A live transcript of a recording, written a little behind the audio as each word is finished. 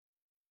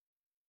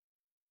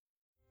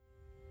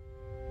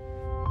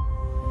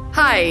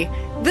Hi,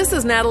 this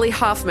is Natalie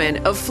Hoffman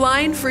of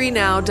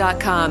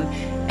FlyingFreeNow.com,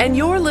 and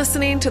you're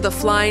listening to the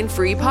Flying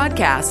Free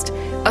Podcast,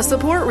 a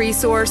support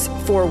resource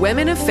for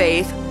women of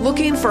faith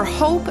looking for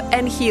hope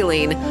and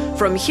healing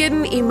from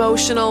hidden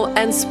emotional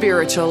and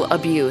spiritual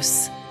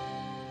abuse.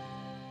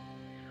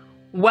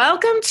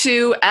 Welcome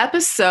to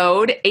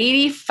episode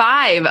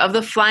 85 of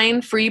the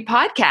Flying Free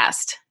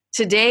Podcast.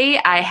 Today,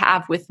 I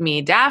have with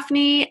me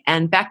Daphne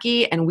and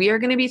Becky, and we are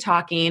going to be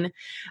talking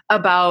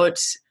about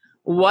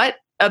what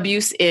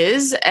abuse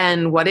is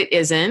and what it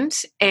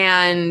isn't.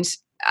 And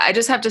I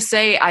just have to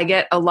say, I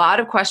get a lot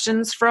of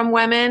questions from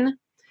women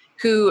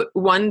who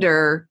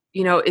wonder,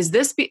 is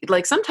this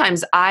like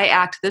sometimes I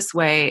act this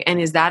way and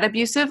is that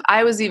abusive?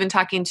 I was even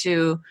talking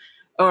to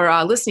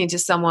or listening to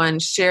someone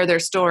share their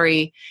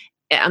story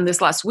this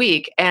last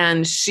week,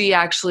 and she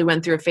actually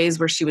went through a phase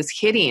where she was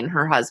hitting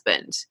her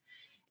husband.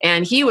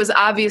 And he was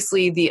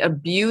obviously the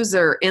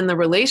abuser in the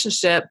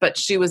relationship, but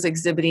she was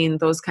exhibiting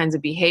those kinds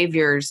of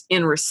behaviors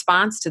in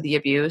response to the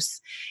abuse.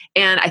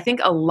 And I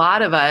think a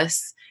lot of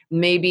us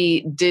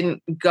maybe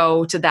didn't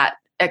go to that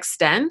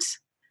extent,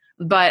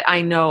 but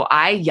I know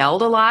I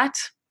yelled a lot.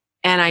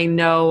 And I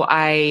know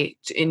on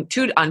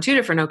two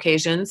different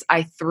occasions,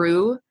 I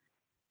threw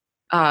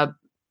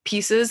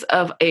pieces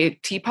of a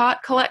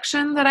teapot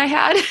collection that I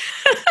had.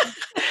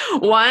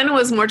 One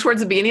was more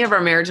towards the beginning of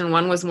our marriage and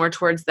one was more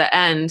towards the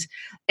end.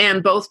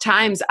 And both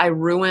times I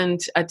ruined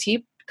a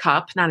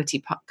teacup, not a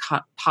teapot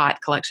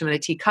collection, but a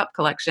teacup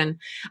collection.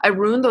 I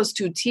ruined those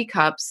two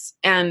teacups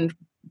and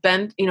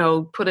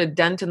put a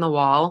dent in the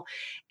wall.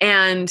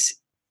 And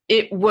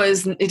it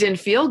didn't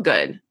feel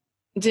good.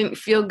 It didn't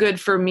feel good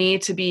for me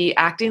to be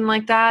acting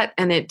like that.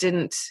 And it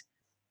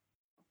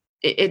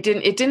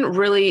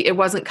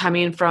wasn't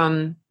coming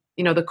from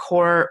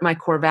my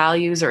core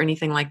values or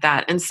anything like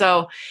that. And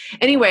so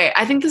anyway,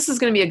 I think this is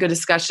going to be a good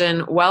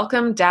discussion.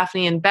 Welcome,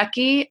 Daphne and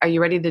Becky. Are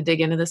you ready to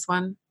dig into this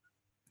one?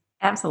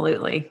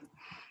 Absolutely.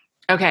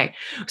 Okay.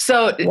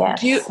 So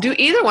yes. do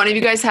either one of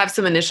you guys have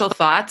some initial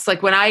thoughts?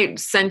 Like when I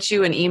sent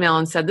you an email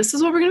and said, this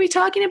is what we're going to be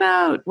talking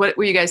about, what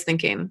were you guys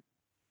thinking?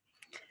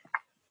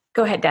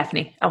 Go ahead,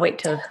 Daphne. I'll wait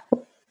till.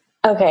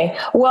 Okay.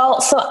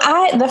 Well, so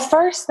the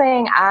first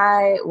thing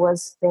I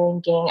was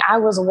thinking, I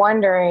was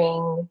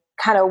wondering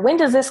kind of when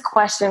does this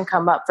question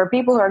come up for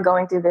people who are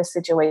going through this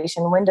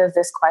situation? When does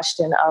this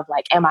question of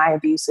like, am I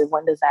abusive?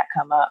 When does that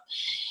come up?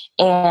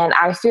 And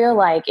I feel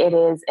like it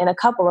is in a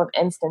couple of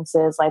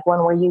instances, like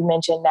one where you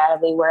mentioned,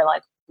 Natalie, where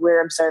like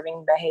we're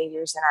observing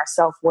behaviors in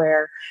ourselves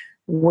where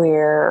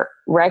we're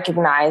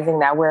recognizing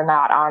that we're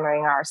not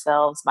honoring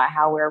ourselves by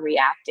how we're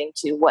reacting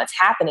to what's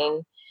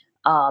happening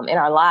in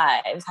our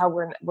lives, how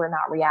we're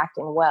not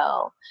reacting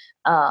well.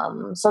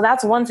 So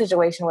that's one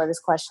situation where this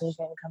question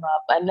can come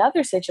up.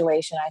 Another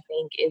situation, I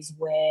think, is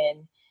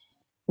when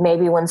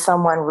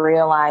someone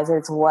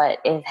realizes what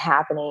is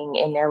happening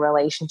in their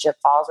relationship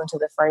falls into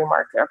the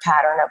framework or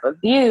pattern of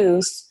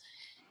abuse.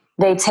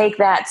 They take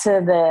that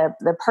to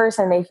the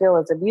person they feel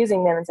is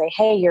abusing them and say,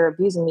 hey, you're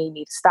abusing me, you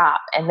need to stop.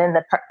 And then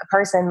the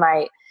person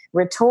might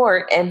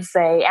retort and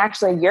say,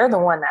 actually, you're the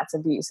one that's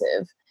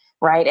abusive.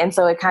 Right. And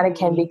so it kind of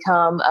can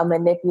become a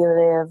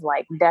manipulative,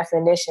 like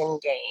definition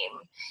game.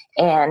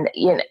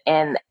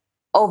 And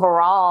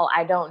overall,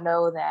 I don't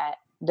know that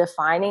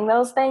defining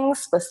those things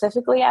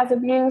specifically as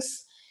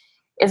abuse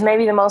is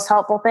maybe the most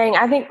helpful thing.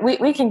 I think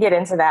we can get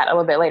into that a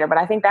little bit later, but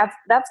I think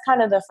that's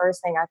kind of the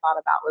first thing I thought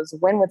about was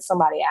when would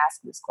somebody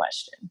ask this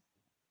question?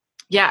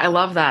 Yeah, I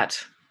love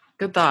that.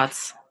 Good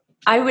thoughts.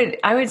 I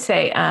would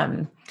say,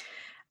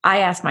 I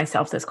asked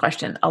myself this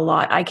question a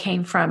lot. I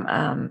came from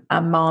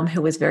a mom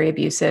who was very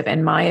abusive,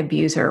 and my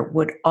abuser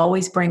would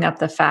always bring up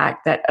the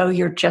fact that, oh,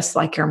 you're just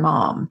like your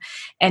mom.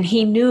 And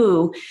he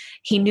knew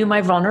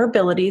my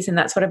vulnerabilities, and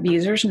that's what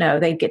abusers know.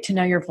 They get to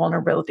know your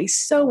vulnerabilities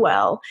so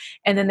well,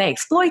 and then they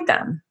exploit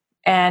them.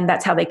 And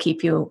that's how they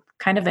keep you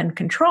kind of in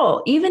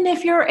control. Even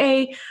if you're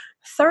a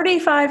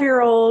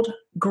 35-year-old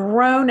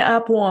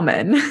grown-up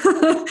woman,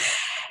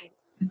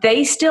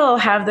 they still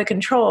have the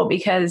control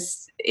because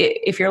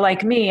if you're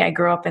like me, I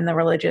grew up in the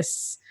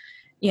religious,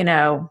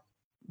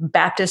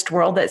 Baptist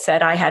world that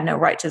said I had no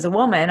rights as a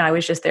woman. I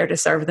was just there to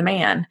serve the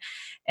man.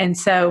 And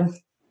so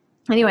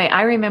anyway,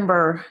 I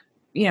remember,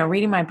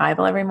 reading my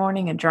Bible every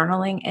morning and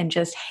journaling and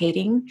just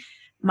hating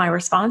my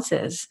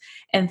responses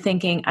and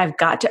thinking, I've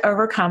got to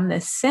overcome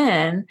this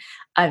sin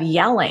of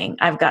yelling.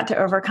 I've got to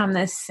overcome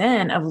this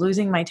sin of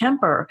losing my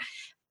temper.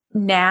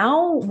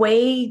 Now,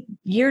 way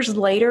years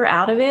later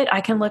out of it,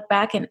 I can look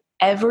back in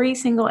every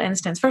single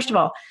instance. First of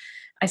all,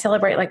 I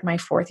celebrate like my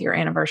 4th year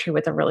anniversary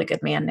with a really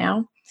good man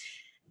now.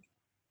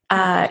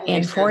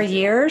 In 4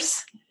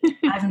 years,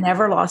 I've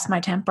never lost my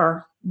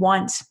temper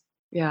once.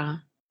 Yeah.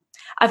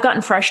 I've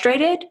gotten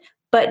frustrated,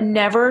 but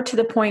never to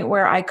the point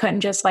where I couldn't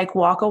just like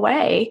walk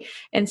away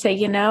and say,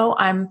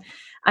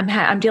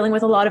 I'm dealing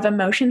with a lot of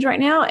emotions right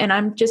now, and I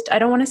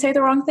don't want to say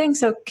the wrong thing.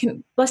 So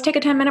let's take a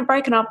 10-minute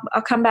break and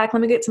I'll come back.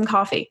 Let me get some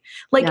coffee.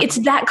 It's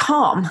that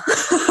calm.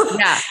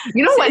 Yeah.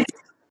 You know what?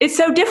 It's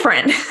so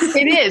different.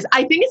 It is.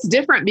 I think it's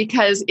different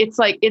because it's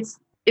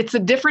it's the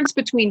difference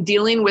between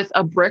dealing with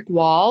a brick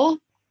wall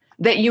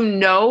that you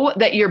know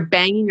that you're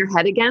banging your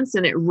head against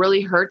and it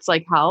really hurts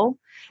like hell,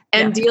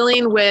 and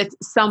dealing with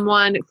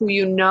someone who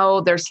you know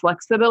there's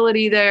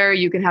flexibility there.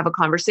 You can have a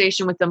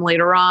conversation with them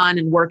later on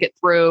and work it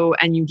through.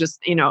 And you just,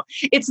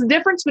 it's the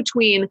difference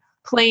between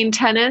playing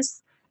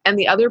tennis and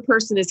the other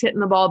person is hitting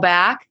the ball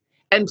back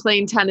and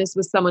playing tennis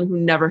with someone who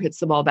never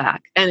hits the ball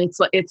back. And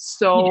it's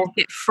so you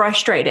get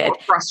frustrating.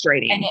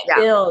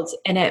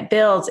 And it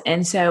builds.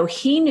 And so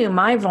he knew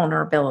my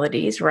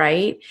vulnerabilities,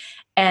 right?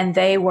 And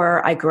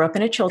I grew up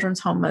in a children's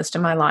home most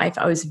of my life.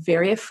 I was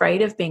very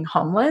afraid of being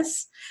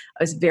homeless.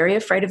 I was very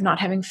afraid of not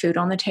having food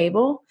on the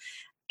table.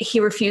 He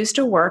refused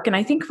to work. And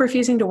I think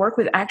refusing to work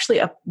was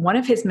actually one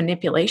of his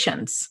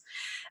manipulations,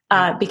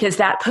 because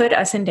that put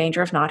us in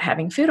danger of not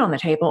having food on the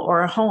table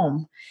or a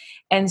home.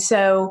 And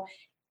so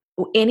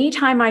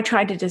anytime I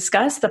tried to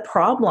discuss the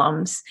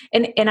problems,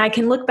 and I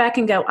can look back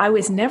and go,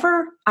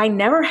 I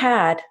never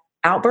had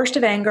outburst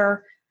of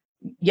anger,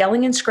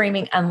 yelling and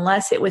screaming,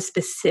 unless it was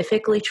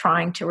specifically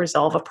trying to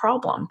resolve a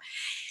problem.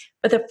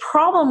 But the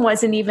problem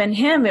wasn't even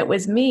him. It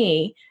was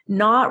me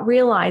not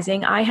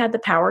realizing I had the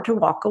power to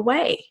walk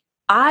away.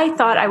 I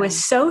thought I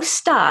was so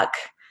stuck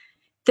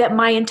that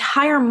my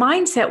entire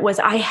mindset was,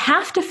 I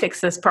have to fix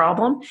this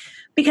problem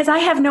because I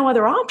have no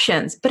other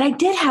options. But I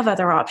did have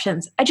other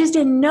options. I just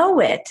didn't know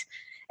it.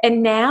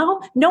 And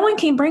now no one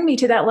can bring me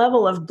to that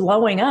level of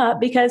blowing up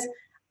because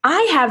I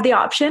have the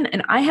option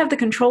and I have the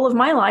control of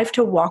my life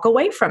to walk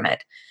away from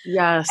it.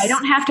 Yes. I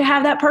don't have to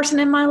have that person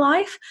in my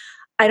life.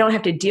 I don't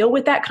have to deal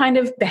with that kind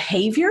of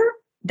behavior,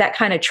 that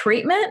kind of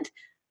treatment.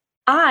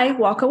 I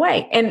walk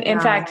away. And in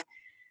fact,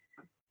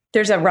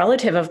 there's a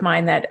relative of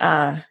mine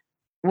that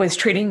was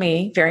treating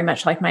me very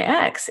much like my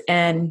ex.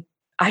 And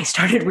I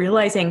started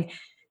realizing,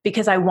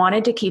 because I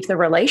wanted to keep the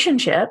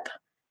relationship,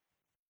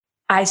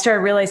 I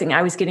started realizing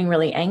I was getting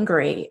really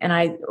angry. And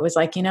I was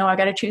like, I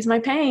got to choose my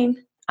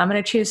pain. I'm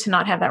going to choose to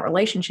not have that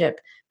relationship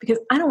because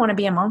I don't want to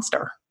be a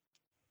monster.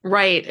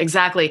 Right,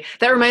 exactly.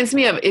 That reminds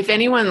me of, if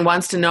anyone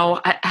wants to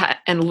know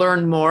and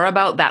learn more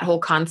about that whole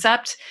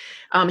concept,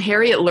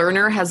 Harriet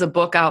Lerner has a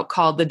book out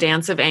called The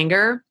Dance of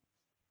Anger.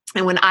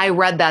 And when I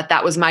read that,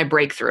 that was my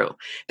breakthrough.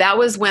 That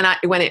was when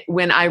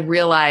I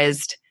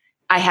realized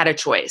I had a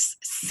choice.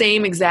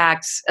 Same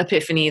exact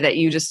epiphany that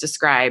you just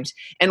described.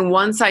 And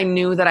once I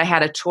knew that I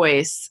had a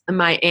choice,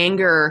 my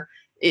anger,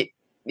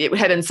 it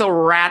had been so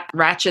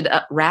ratcheted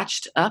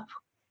up.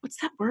 What's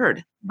that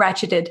word?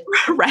 Ratcheted.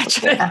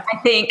 Yeah, I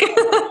think.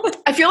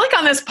 I feel like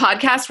on this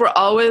podcast, we're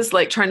always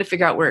like trying to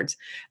figure out words.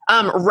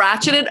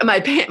 Ratcheted.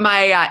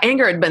 My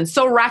anger had been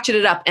so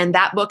ratcheted up, and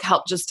that book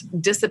helped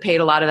just dissipate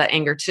a lot of that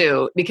anger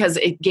too, because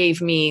it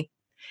gave me,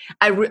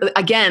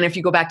 again, if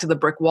you go back to the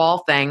brick wall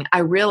thing, I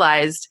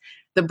realized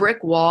the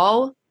brick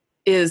wall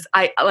is,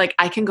 I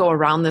can go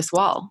around this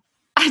wall.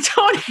 I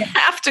don't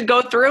have to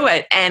go through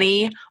it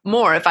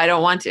anymore if I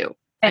don't want to.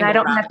 And I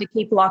don't have to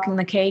keep locking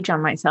the cage on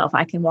myself.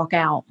 I can walk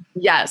out.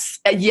 Yes,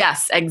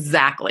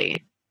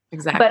 exactly.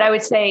 But I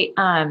would say,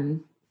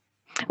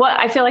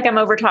 I feel like I'm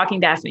over talking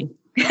Daphne.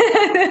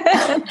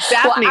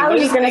 Daphne, I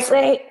was going to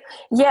say,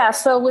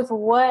 so with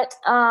what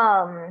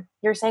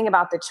you're saying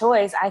about the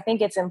choice, I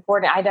think it's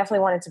important. I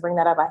definitely wanted to bring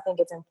that up. I think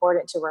it's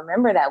important to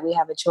remember that we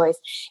have a choice.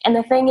 And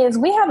the thing is,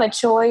 we have a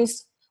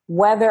choice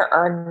whether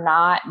or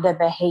not the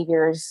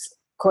behaviors,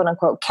 quote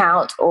unquote,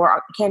 count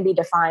or can be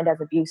defined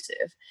as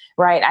abusive,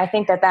 right? I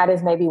think that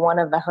is maybe one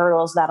of the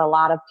hurdles that a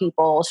lot of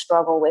people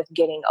struggle with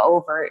getting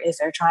over, is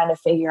they're trying to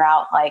figure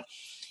out, like,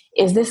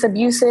 is this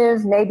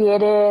abusive? Maybe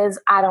it is.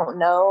 I don't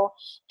know.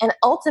 And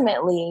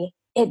ultimately,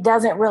 it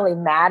doesn't really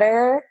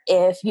matter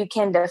if you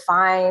can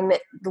define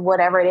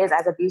whatever it is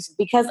as abusive,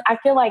 because I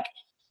feel like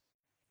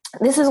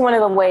this is one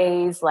of the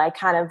ways, like,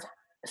 kind of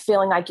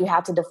feeling like you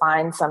have to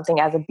define something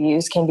as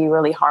abuse can be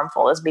really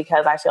harmful, is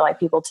because I feel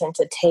like people tend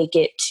to take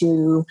it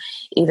to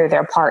either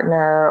their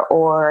partner,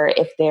 or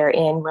if they're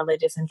in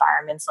religious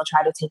environments, they'll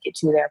try to take it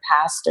to their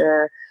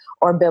pastor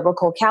or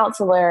biblical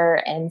counselor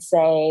and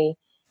say,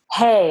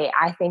 hey,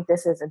 I think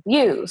this is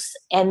abuse.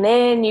 And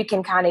then you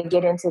can kind of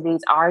get into these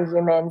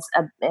arguments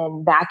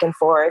and back and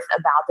forth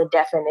about the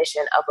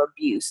definition of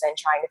abuse and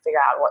trying to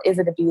figure out, well, is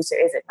it abuse or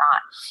is it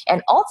not?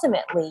 And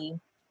ultimately,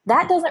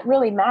 that doesn't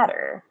really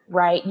matter,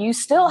 right? You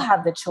still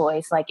have the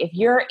choice. Like, if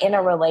you're in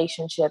a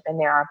relationship and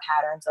there are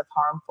patterns of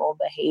harmful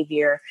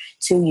behavior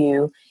to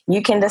you,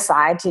 you can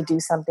decide to do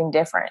something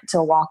different,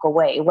 to walk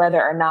away,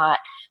 whether or not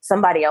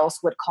somebody else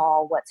would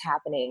call what's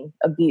happening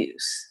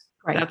abuse.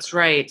 Right. That's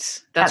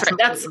right.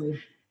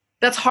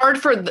 That's hard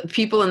for the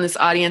people in this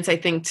audience, I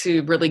think,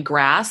 to really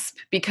grasp,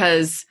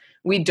 because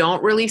we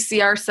don't really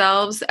see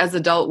ourselves as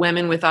adult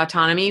women with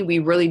autonomy. We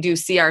really do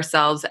see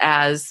ourselves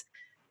as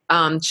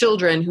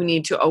children who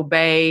need to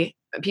obey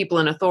people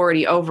in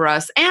authority over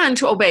us and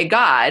to obey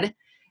God.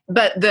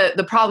 But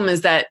the problem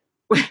is that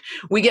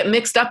we get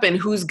mixed up in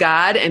who's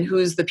God and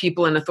who's the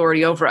people in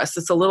authority over us.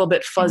 It's a little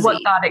bit fuzzy.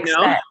 What God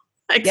expects.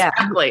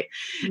 Exactly.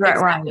 Yeah.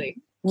 Right.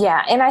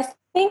 Yeah. And I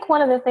think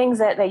one of the things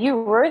that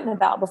you wrote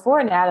about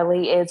before,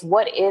 Natalie, is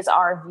what is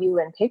our view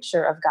and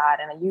picture of God?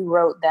 And you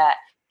wrote that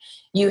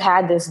you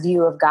had this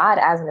view of God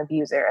as an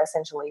abuser,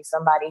 essentially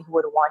somebody who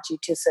would want you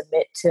to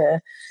submit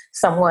to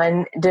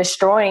someone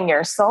destroying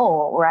your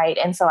soul, right?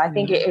 And so I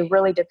think it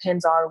really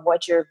depends on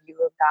what your view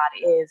of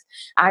God is.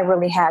 I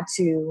really had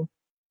to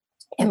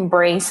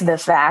embrace the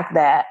fact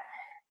that,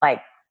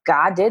 like,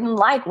 God didn't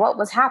like what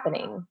was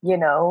happening, you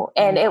know?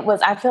 And it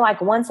was, I feel like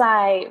once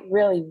I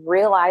really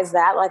realized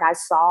that, like, I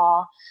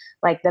saw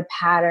like the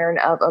pattern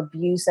of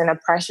abuse and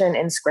oppression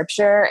in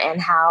scripture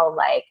and how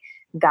like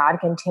God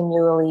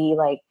continually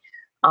like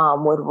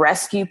would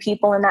rescue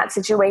people in that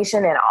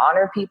situation and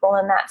honor people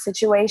in that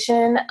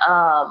situation.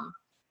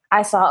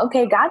 I saw,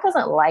 okay, God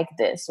doesn't like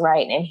this,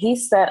 right? And he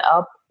set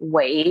up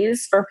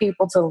ways for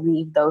people to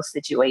leave those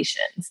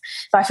situations.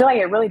 So I feel like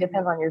it really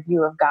depends on your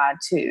view of God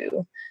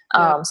too.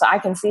 So I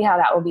can see how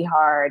that would be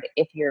hard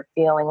if you're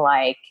feeling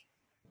like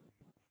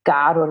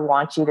God would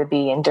want you to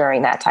be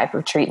enduring that type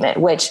of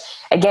treatment, which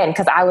again,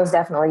 because I was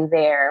definitely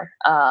there,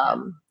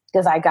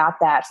 because I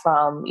got that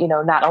from, you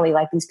know, not only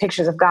like these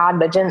pictures of God,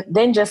 but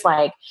then just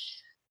like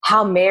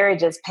how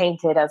marriage is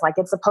painted as like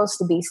it's supposed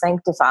to be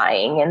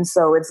sanctifying. And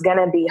so it's going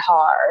to be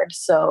hard.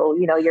 So,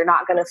 you know, you're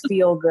not going to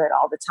feel good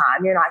all the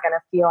time. You're not going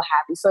to feel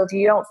happy. So if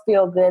you don't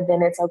feel good,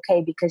 then it's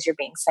okay because you're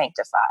being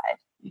sanctified.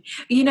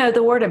 You know,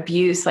 the word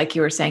abuse, like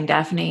you were saying,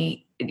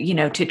 Daphne, you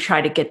know, to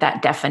try to get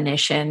that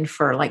definition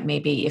for like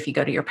maybe if you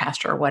go to your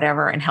pastor or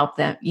whatever and help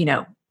them, you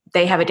know,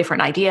 they have a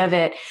different idea of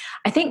it.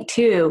 I think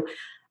too,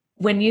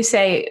 when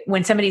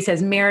somebody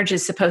says marriage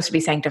is supposed to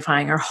be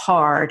sanctifying or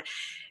hard,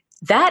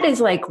 that is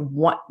like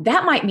what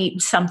that might mean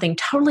something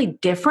totally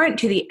different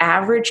to the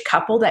average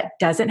couple that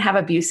doesn't have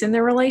abuse in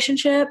their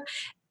relationship.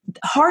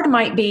 Hard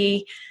might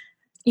be,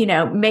 you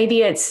know,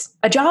 maybe it's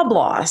a job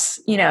loss,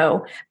 you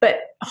know,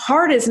 but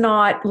hard is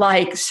not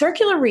like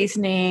circular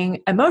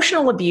reasoning,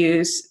 emotional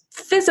abuse,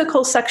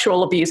 physical,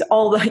 sexual abuse,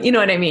 all the, you know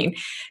what I mean?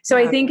 So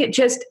I think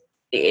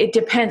it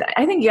depends.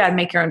 I think you got to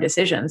make your own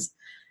decisions.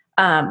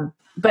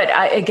 But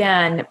I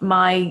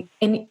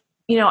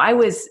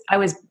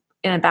was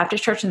in a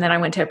Baptist church and then I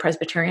went to a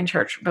Presbyterian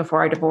church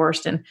before I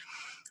divorced, and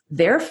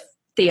their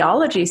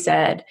theology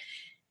said,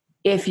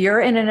 if you're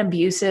in an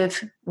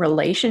abusive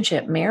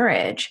relationship,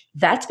 marriage,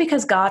 that's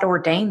because God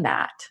ordained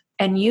that.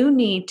 And you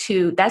need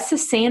to, that's the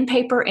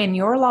sandpaper in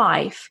your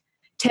life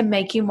to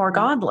make you more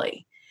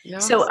godly.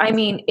 Yes. So, I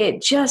mean,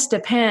 it just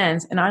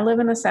depends. And I live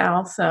in the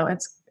South, so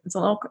it's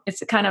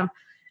kind of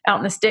out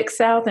in the sticks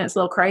South, and it's a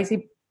little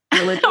crazy.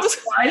 Crazy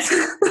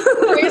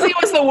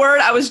was the word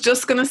I was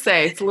just going to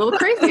say. It's a little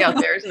crazy out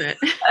there, isn't it?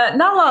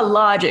 Not a lot of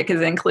logic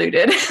is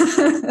included.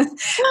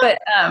 But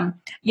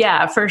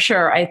yeah, for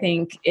sure. I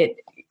think it,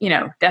 you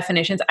know,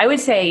 definitions. I would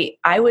say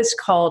I was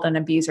called an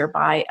abuser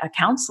by a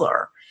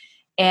counselor,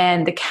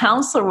 and the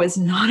counselor was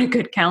not a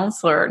good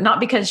counselor,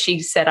 not because she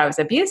said I was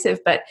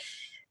abusive, but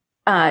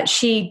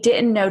she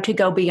didn't know to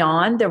go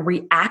beyond the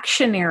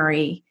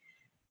reactionary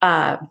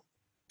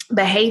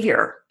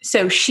behavior.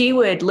 So she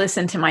would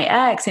listen to my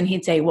ex and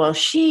he'd say, well,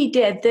 she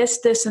did this,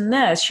 this, and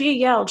this. She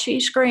yelled, she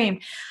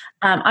screamed.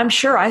 I'm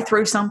sure I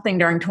threw something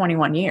during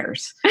 21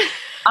 years.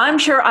 I'm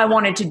sure I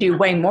wanted to do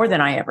way more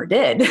than I ever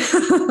did.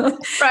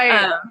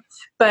 Right.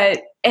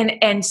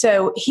 And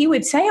so he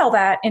would say all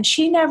that. And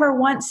she never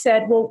once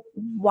said, well,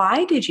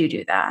 why did you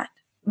do that?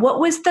 What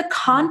was the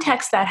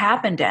context that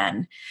happened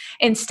in?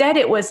 Instead,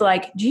 it was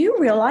like, do you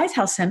realize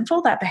how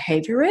sinful that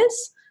behavior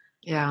is?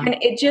 Yeah. And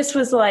it just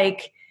was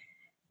like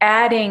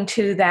adding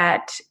to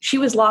that. She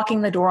was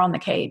locking the door on the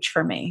cage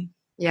for me.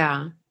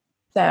 Yeah.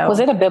 So was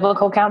it a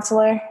biblical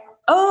counselor?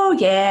 Oh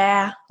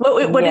yeah.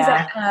 What is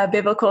that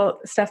biblical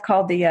stuff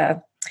called?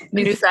 The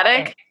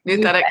Nouthetic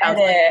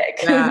counseling.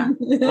 Yeah.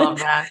 Love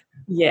that.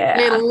 Yeah.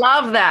 I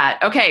love that.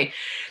 Okay.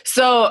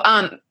 So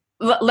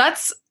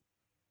let's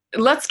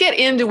get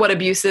into what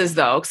abuse is,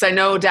 though, because I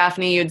know,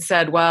 Daphne, you'd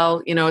said,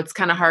 well, you know, it's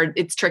kind of hard.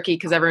 It's tricky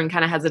because everyone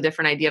kind of has a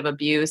different idea of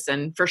abuse.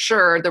 And for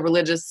sure, the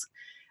religious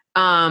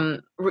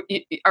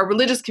our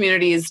religious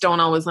communities don't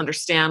always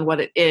understand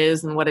what it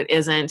is and what it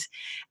isn't.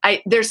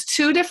 There's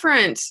two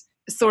different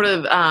sort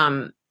of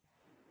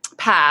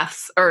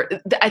paths, or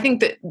I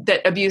think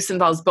that abuse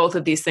involves both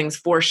of these things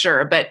for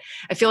sure. But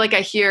I feel like I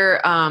hear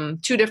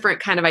two different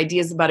kind of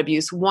ideas about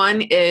abuse.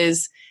 One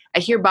is I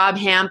hear Bob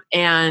Hamp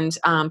and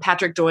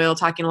Patrick Doyle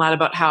talking a lot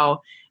about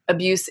how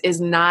abuse is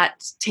not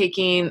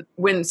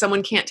when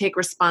someone can't take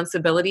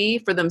responsibility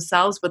for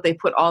themselves, but they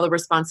put all the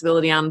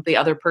responsibility on the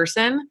other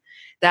person.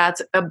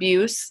 That's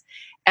abuse.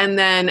 And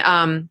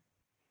then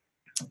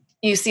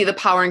you see the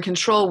power and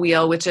control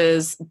wheel, which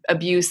is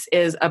abuse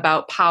is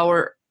about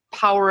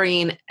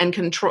powering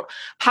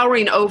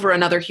over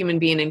another human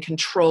being and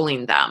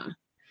controlling them.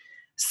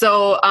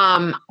 So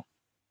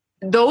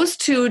those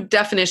two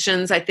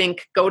definitions, I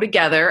think, go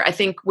together. I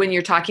think when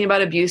you're talking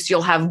about abuse,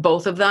 you'll have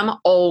both of them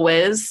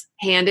always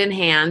hand in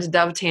hand,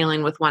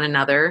 dovetailing with one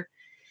another.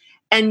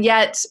 And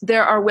yet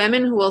there are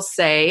women who will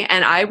say,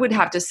 and I would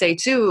have to say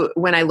too,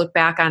 when I look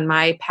back on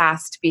my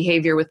past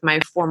behavior with my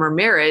former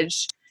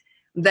marriage,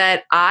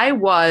 that I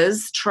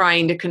was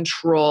trying to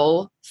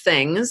control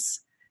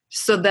things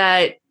so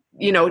that,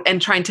 you know,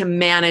 and trying to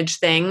manage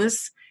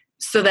things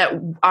so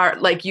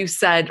that like you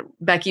said,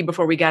 Becky,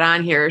 before we got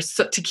on here,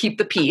 so to keep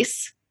the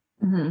peace.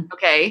 Mm-hmm.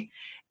 Okay.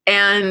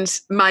 And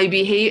my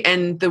behavior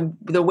and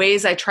the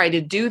ways I try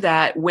to do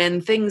that, when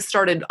things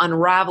started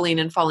unraveling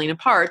and falling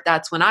apart,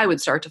 that's when I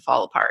would start to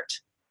fall apart.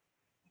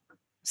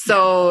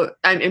 So,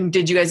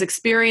 did you guys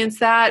experience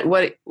that?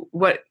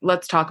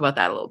 Let's talk about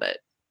that a little bit.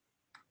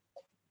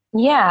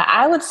 Yeah,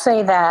 I would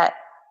say that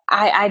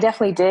I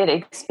definitely did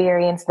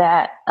experience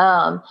that.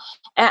 And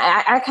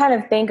I kind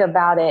of think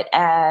about it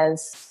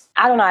as,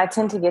 I don't know, I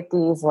tend to get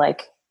these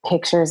like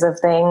pictures of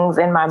things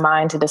in my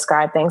mind to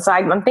describe things. So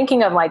I'm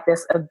thinking of like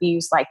this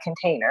abuse like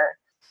container,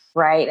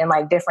 right? And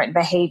like different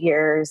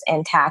behaviors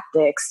and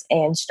tactics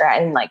and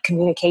and like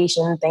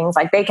communication things,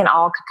 like they can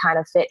all kind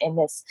of fit in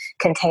this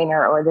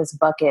container or this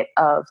bucket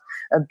of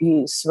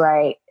abuse,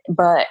 right?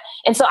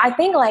 And so I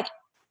think like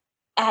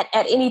at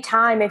any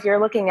time, if you're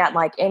looking at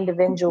like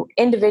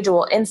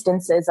individual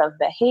instances of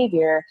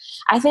behavior,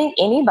 I think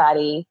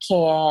anybody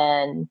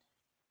can,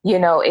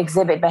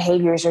 exhibit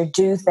behaviors or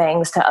do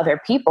things to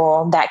other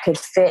people that could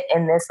fit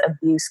in this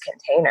abuse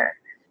container,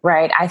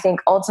 right? I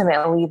think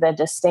ultimately the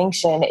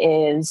distinction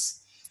is,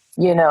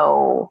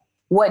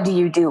 what do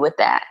you do with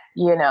that?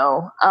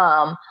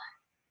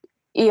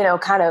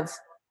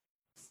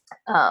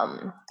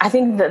 I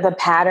think that the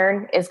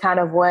pattern is kind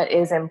of what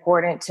is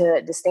important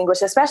to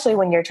distinguish, especially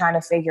when you're trying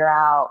to figure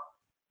out,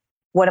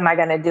 what am I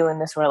going to do in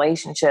this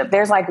relationship?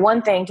 There's like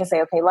one thing to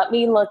say, okay, let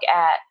me look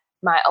at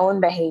my own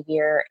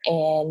behavior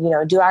and,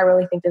 do I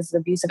really think this is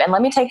abusive? And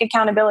let me take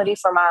accountability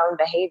for my own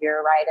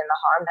behavior, right? And the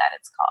harm that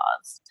it's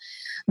caused.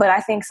 But I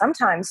think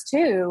sometimes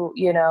too,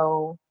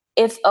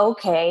 it's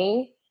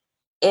okay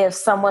if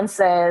someone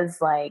says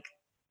like,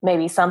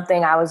 maybe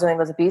something I was doing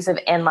was abusive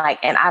and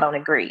I don't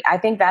agree. I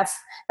think that's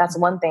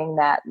one thing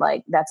that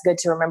like, that's good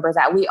to remember, is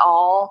that we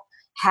all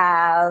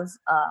have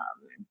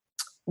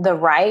the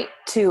right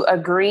to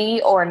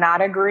agree or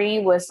not agree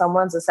with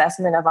someone's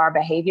assessment of our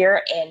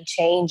behavior and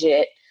change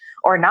it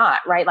or not,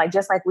 right? Like,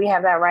 just like we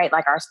have that right,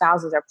 like our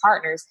spouses or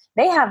partners,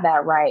 they have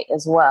that right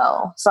as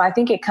well. So I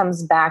think it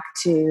comes back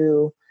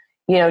to,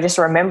 just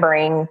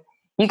remembering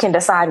you can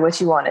decide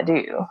what you want to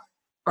do.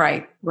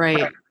 Right.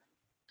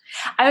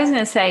 I was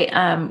going to say,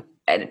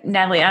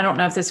 Natalie, I don't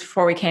know if this is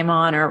before we came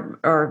on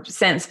or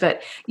since,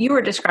 but you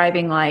were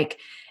describing like,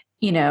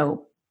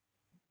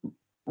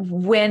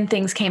 when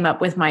things came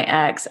up with my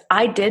ex,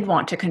 I did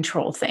want to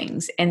control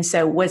things. And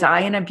so was I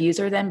an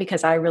abuser then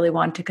because I really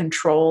wanted to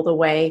control the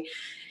way?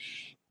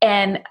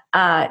 And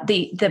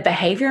the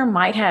behavior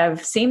might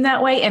have seemed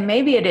that way, and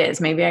maybe it is.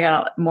 Maybe I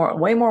got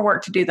way more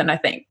work to do than I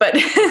think. But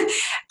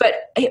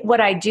what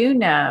I do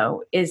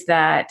know is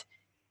that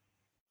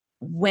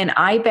when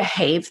I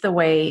behaved the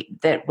way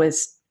that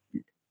was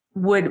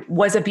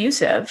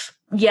abusive,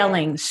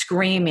 yelling,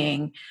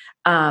 screaming,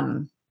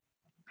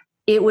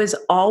 it was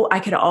all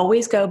I could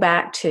always go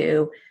back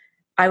to.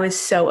 I was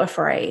so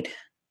afraid.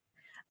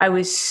 I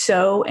was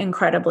so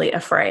incredibly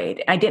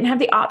afraid. I didn't have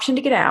the option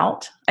to get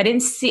out. I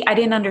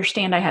didn't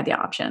understand I had the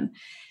option,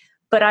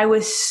 but I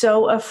was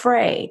so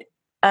afraid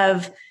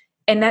of,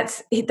 and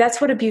that's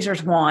what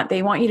abusers want.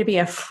 They want you to be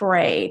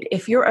afraid.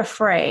 If you're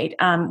afraid,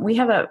 we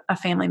have a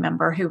family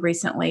member who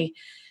recently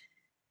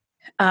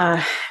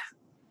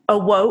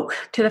awoke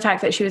to the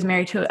fact that she was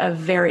married to a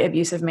very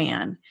abusive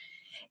man,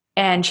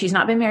 and she's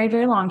not been married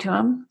very long to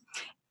him.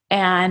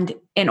 And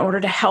in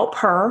order to help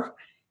her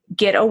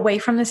get away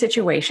from the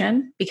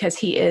situation, because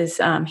he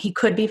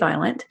could be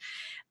violent,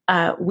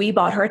 we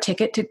bought her a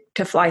ticket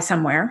to fly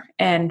somewhere,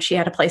 and she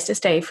had a place to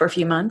stay for a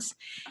few months.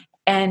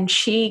 And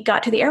she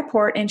got to the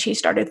airport and she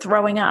started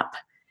throwing up.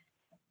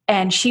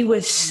 And she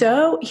was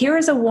here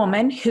is a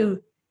woman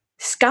who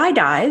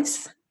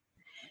skydives.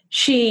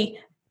 She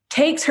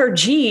takes her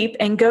Jeep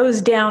and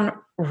goes down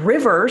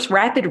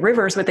rapid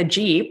rivers with a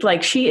Jeep.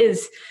 Like, she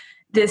is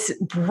this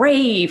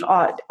brave,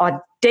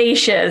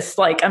 audacious,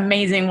 like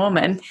amazing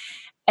woman.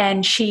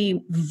 And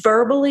she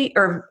verbally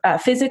or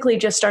physically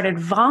just started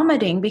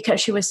vomiting because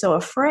she was so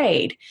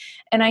afraid.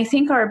 And I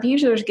think our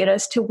abusers get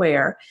us to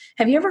where,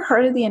 have you ever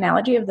heard of the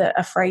analogy of the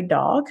afraid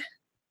dog?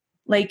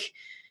 Like,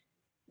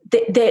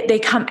 they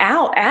come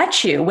out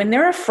at you when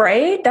they're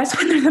afraid. That's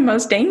when they're the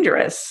most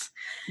dangerous.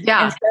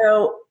 Yeah. And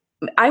so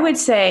I would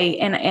say,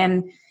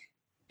 and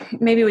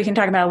maybe we can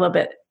talk about it a little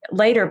bit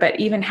later, but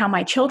even how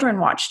my children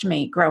watched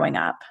me growing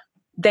up,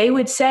 they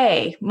would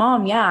say,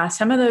 Mom, yeah,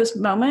 some of those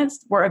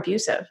moments were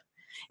abusive.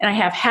 And I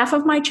have half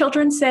of my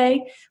children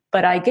say,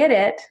 but I get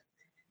it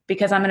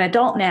because I'm an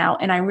adult now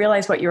and I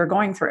realize what you were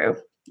going through.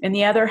 And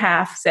the other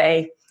half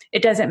say,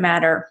 it doesn't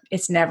matter.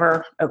 It's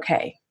never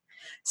okay.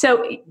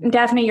 So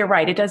Daphne, you're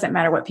right. It doesn't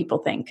matter what people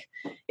think.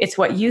 It's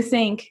what you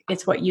think.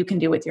 It's what you can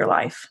do with your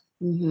life.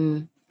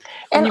 Mm-hmm.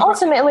 And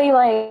ultimately,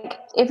 like,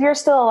 if you're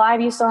still alive,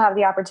 you still have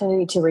the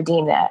opportunity to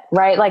redeem that,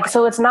 right? Like,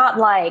 so it's not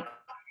like,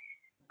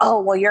 oh,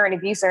 well, you're an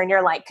abuser and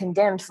you're like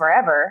condemned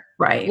forever.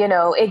 Right.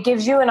 It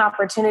gives you an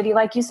opportunity.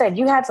 Like you said,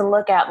 you had to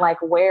look at like,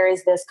 where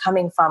is this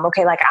coming from?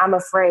 Okay. Like, I'm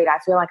afraid. I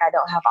feel like I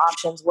don't have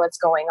options. What's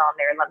going on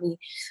there?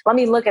 Let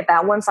me look at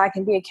that. Once I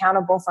can be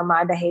accountable for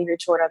my behavior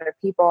toward other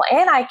people,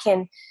 and I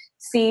can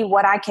see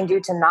what I can do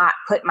to not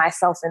put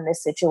myself in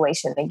this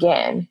situation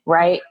again.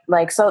 Right.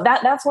 Like, so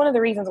that's one of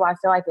the reasons why I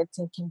feel like it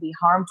can be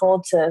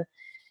harmful to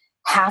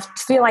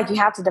feel like you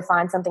have to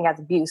define something as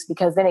abuse,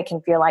 because then it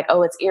can feel like,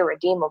 oh, it's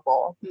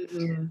irredeemable.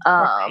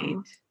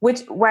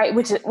 Which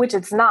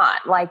it's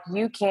not. Like,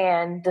 you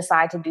can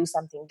decide to do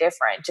something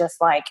different,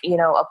 just like,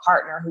 a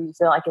partner who you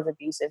feel like is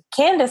abusive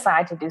can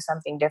decide to do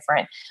something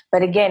different.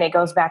 But again, it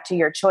goes back to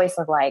your choice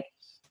of like,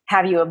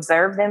 have you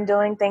observed them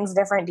doing things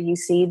different? Do you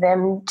see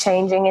them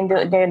changing and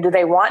do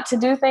they want to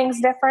do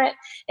things different?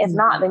 If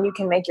not, then you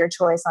can make your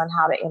choice on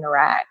how to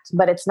interact.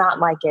 But it's not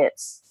like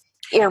it's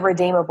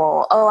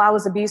irredeemable. Oh, I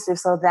was abusive,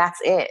 so that's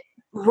it.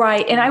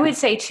 Right. And I would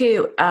say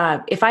too,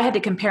 if I had to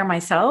compare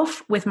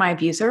myself with my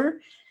abuser,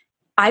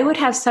 I would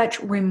have such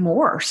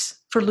remorse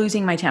for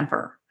losing my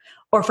temper,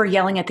 or for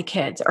yelling at the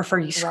kids, or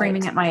for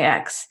screaming at my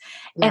ex.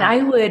 Yeah. And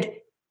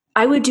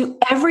I would do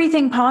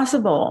everything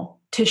possible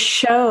to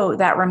show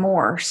that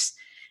remorse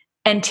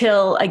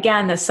until,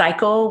 again, the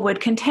cycle would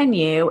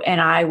continue, and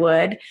I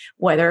would,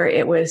 whether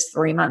it was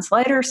 3 months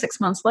later, 6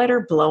 months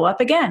later, blow up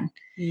again.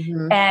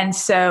 And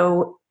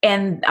so,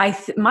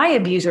 my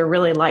abuser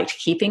really liked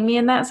keeping me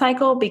in that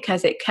cycle,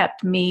 because it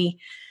kept me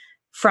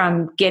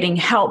from getting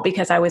help,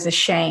 because I was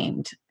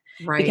ashamed.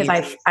 Right.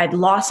 Because I'd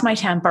lost my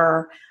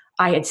temper.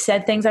 I had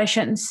said things I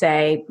shouldn't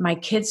say. My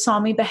kids saw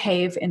me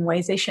behave in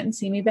ways they shouldn't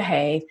see me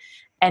behave.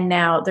 And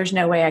now there's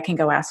no way I can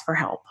go ask for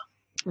help.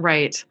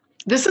 Right.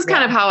 This is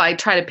kind of how I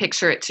try to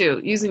picture it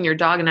too, using your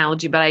dog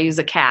analogy, but I use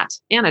a cat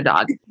and a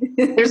dog.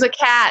 There's a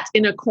cat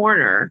in a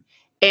corner,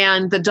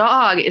 and the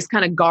dog is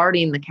kind of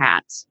guarding the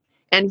cat.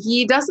 And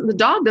the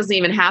dog doesn't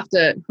even have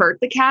to hurt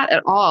the cat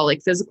at all,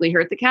 like physically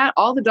hurt the cat.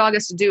 All the dog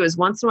has to do is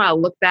once in a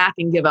while look back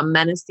and give a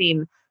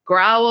menacing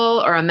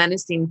growl or a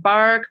menacing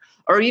bark,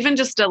 or even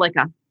just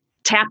a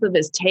tap of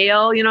his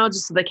tail,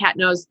 just so the cat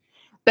knows.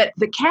 But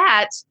the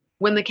cat,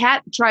 when the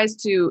cat tries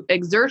to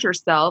exert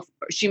herself,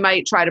 she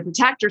might try to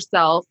protect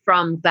herself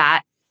from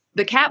that.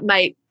 The cat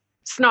might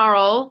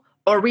snarl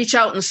or reach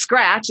out and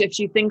scratch if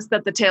she thinks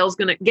that the tail's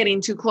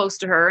getting too close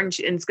to her and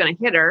it's going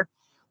to hit her.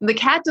 The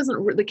cat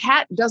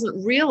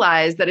doesn't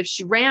realize that if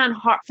she ran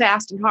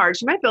fast and hard,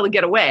 she might be able to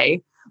get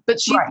away, but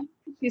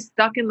she's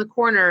stuck in the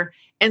corner.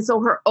 And so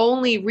her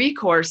only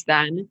recourse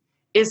then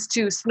is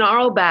to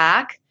snarl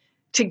back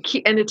to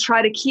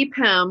try to keep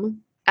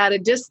him at a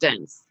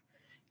distance.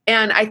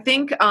 And I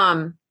think,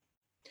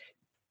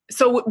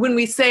 so when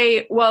we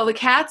say, well, the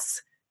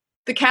cat's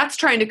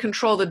trying to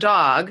control the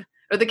dog,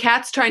 or the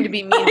cat's trying to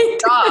be mean to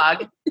the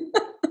dog,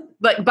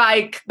 but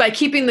by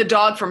keeping the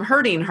dog from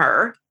hurting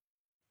her.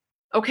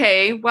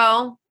 Okay,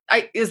 well,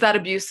 is that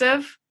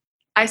abusive?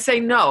 I say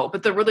no,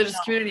 but the religious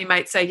community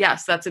might say,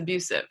 yes, that's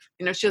abusive.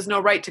 She has no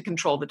right to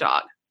control the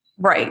dog.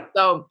 Right.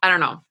 So I don't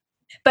know.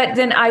 But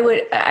then I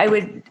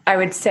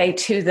would say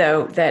too,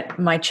 though, that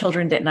my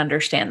children didn't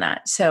understand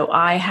that. So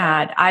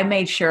I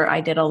made sure I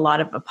did a lot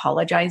of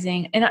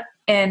apologizing, and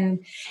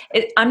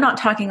I'm not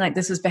talking like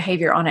this was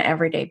behavior on an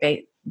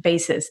everyday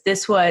basis.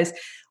 This was,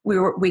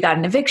 we got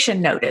an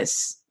eviction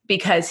notice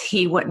because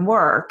he wouldn't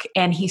work,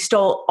 and he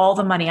stole all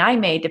the money I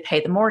made to pay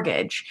the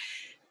mortgage.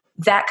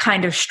 That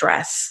kind of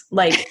stress,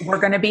 like we're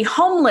going to be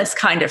homeless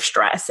kind of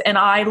stress. And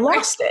I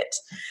lost it.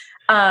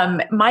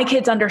 My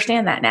kids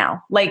understand that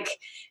now. Like,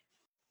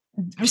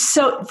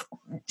 so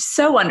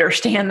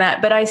understand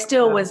that, but I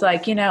still was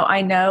like,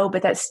 I know,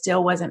 but that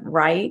still wasn't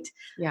right.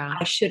 Yeah.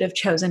 I should have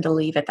chosen to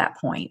leave at that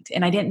point.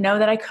 And I didn't know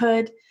that I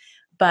could,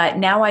 but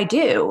now I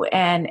do.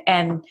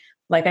 And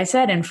like I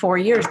said, in 4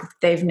 years,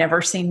 they've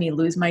never seen me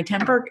lose my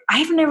temper.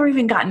 I've never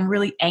even gotten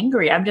really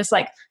angry. I'm just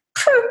like,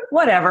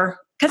 whatever.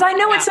 Because I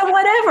know it's a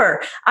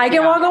whatever. I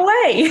can walk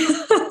away.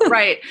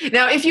 Right.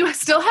 Now, if you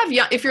still have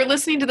if you're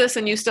listening to this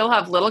and you still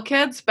have little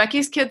kids,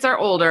 Becky's kids are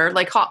older.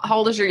 Like, how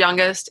old is your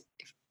youngest?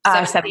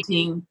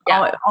 17,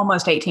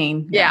 almost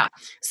 18. Yeah.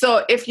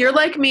 So if you're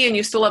like me and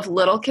you still have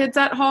little kids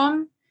at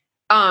home,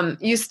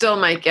 you still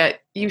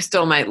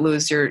might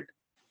lose your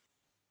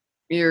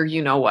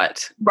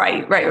what.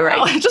 Right.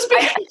 Just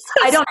because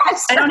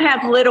I don't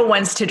have little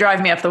ones to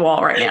drive me up the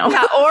wall right now.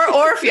 Yeah,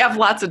 or if you have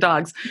lots of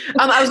dogs.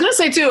 I was going to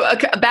say too,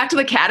 back to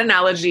the cat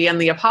analogy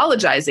and the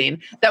apologizing,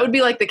 that would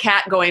be like the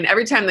cat going,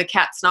 every time the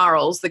cat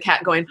snarls, the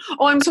cat going,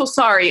 oh, I'm so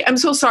sorry.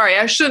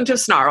 I shouldn't have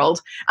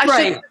snarled.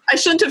 I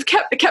shouldn't have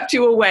kept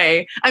you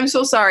away. I'm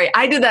so sorry.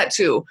 I did that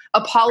too.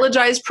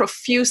 Apologized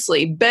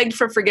profusely, begged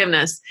for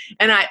forgiveness.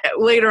 And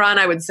later on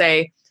I would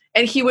say,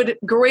 and he would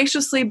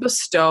graciously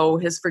bestow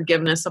his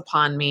forgiveness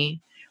upon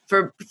me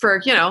for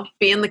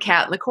being the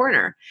cat in the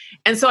corner.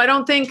 And so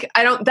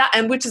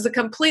and which is a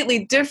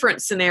completely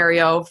different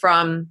scenario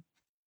from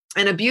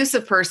an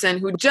abusive person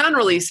who,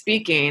 generally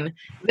speaking,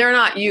 they're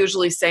not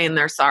usually saying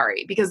they're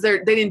sorry because they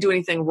didn't do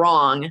anything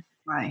wrong.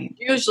 Right.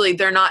 Usually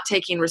they're not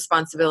taking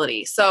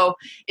responsibility. So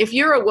if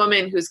you're a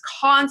woman who's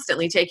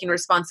constantly taking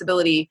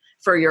responsibility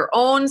for your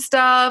own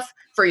stuff,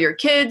 for your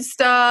kids'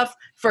 stuff,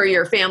 for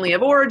your family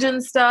of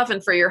origin stuff,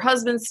 and for your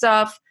husband's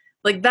stuff,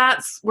 like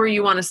that's where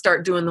you want to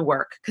start doing the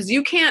work, because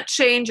you can't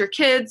change your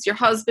kids, your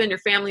husband, your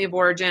family of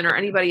origin, or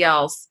anybody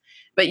else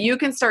But you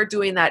can start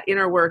doing that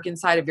inner work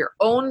inside of your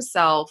own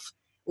self.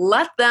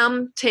 Let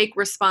them take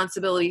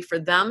responsibility for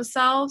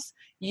themselves.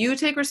 You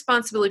take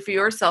responsibility for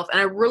yourself. And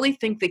I really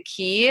think the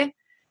key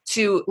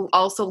to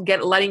also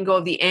letting go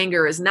of the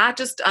anger is not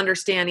just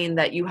understanding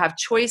that you have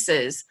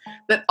choices,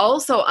 but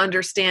also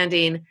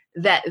understanding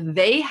that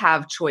they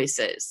have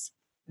choices.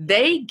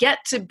 They get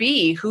to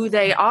be who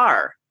they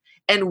are.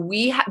 And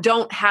we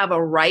don't have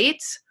a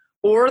right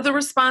or the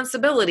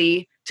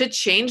responsibility to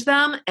change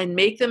them and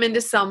make them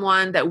into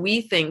someone that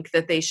we think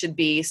that they should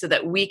be so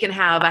that we can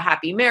have a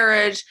happy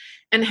marriage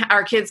and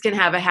our kids can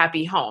have a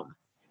happy home.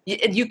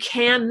 You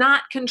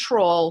cannot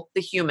control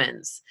the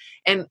humans.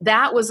 And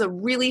that was a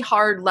really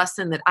hard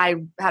lesson that I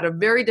had a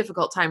very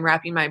difficult time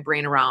wrapping my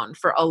brain around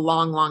for a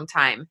long, long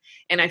time.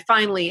 And I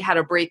finally had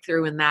a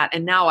breakthrough in that.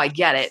 And now I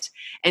get it.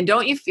 And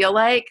don't you feel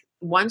like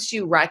once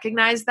you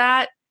recognize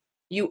that,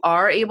 you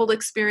are able to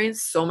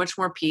experience so much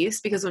more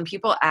peace? Because when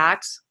people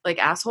act like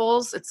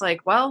assholes, it's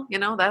like, well,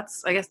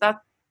 I guess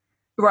that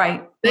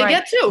right. They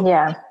get to.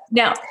 Yeah.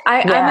 Now,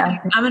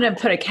 I'm going to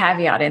put a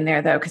caveat in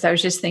there, though, because I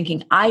was just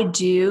thinking, I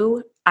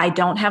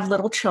don't have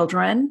little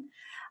children.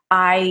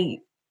 I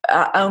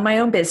own my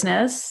own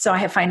business, so I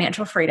have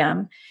financial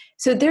freedom.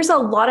 So there's a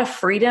lot of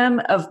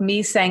freedom of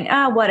me saying,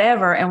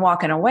 whatever, and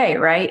walking away,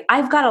 right?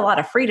 I've got a lot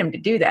of freedom to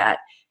do that.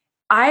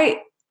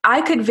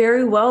 I could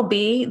very well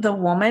be the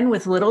woman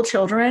with little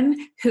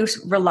children who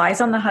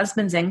relies on the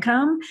husband's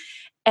income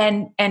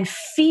and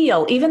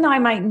feel, even though I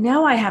might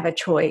know I have a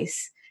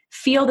choice,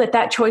 feel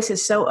that choice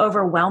is so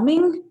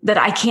overwhelming that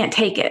I can't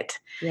take it.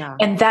 Yeah.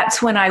 And that's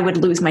when I would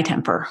lose my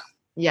temper.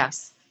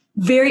 Yes.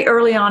 Very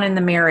early on in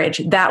the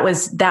marriage, that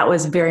was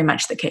very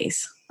much the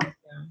case.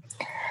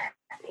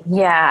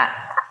 Yeah.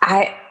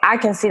 I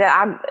can see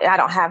that. I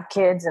don't have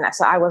kids, and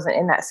so I wasn't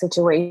in that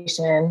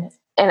situation.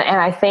 And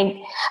I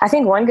think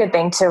one good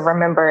thing to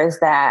remember is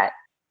that,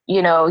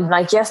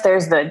 yes,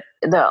 there's the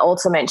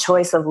ultimate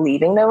choice of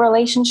leaving the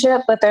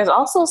relationship, but there's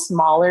also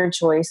smaller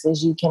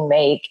choices you can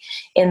make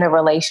in the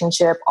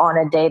relationship on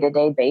a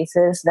day-to-day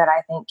basis that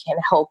I think can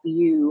help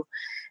you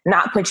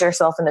not put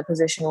yourself in the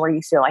position where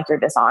you feel like you're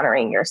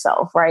dishonoring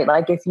yourself, right?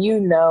 Like if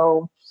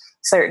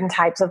certain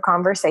types of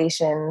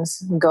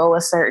conversations go a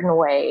certain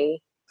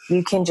way,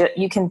 you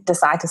can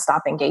decide to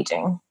stop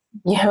engaging.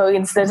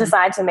 Instead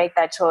decide to make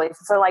that choice.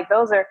 So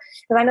because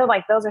I know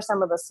those are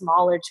some of the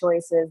smaller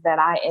choices that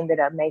I ended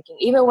up making,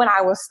 even when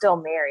I was still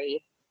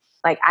married.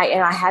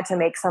 I had to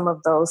make some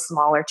of those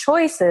smaller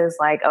choices.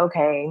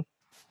 Okay,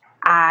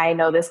 I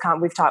know this.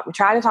 We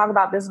tried to talk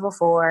about this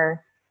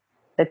before.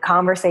 The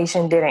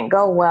conversation didn't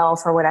go well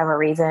for whatever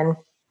reason.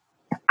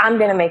 I'm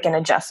going to make an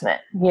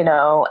adjustment,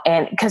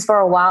 and because for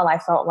a while I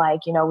felt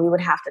like, we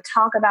would have to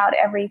talk about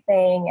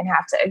everything and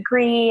have to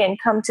agree and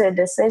come to a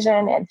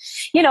decision. And,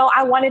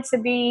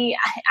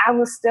 I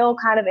was still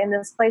kind of in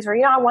this place where,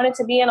 I wanted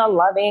to be in a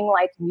loving,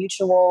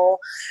 mutual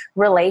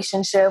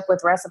relationship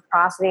with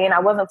reciprocity. And I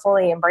wasn't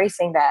fully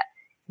embracing that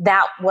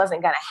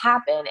wasn't going to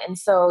happen. And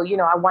so,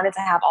 I wanted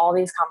to have all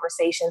these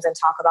conversations and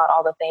talk about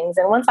all the things.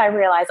 And once I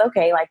realized,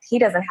 okay, he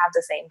doesn't have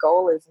the same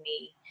goal as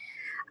me,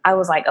 I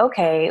was like,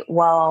 okay,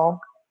 well,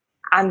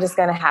 I'm just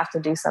going to have to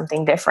do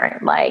something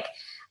different.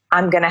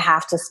 I'm going to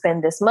have to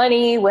spend this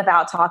money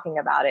without talking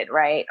about it,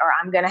 right? Or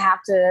I'm going to have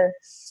to,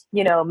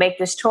 make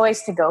this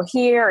choice to go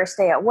here or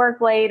stay at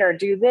work late or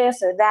do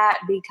this or that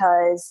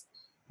because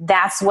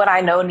that's what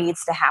I know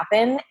needs to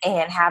happen.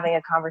 And having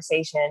a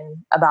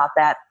conversation about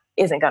that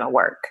isn't going to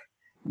work.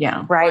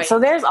 Yeah. Right. So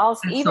there's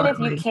also, Absolutely. even if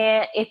you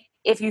can't,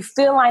 if you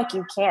feel like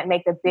you can't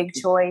make the big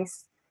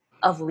choice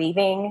of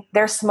leaving,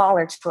 there's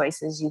smaller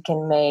choices you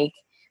can make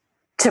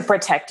to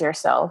protect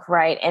yourself,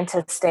 right? And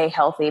to stay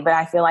healthy. But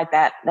I feel like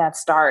that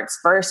starts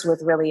first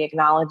with really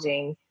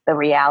acknowledging the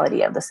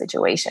reality of the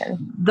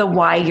situation. The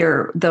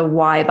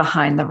why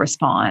behind the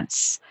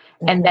response.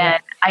 Mm-hmm. And then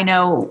I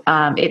know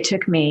it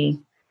took me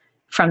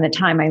from the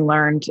time I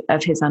learned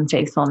of his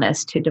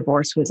unfaithfulness to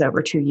divorce was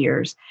over 2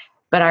 years.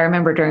 But I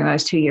remember during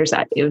those 2 years,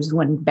 it was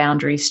when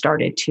boundaries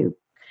started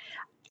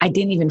I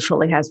didn't even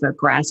fully have a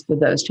grasp of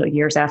those till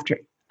years after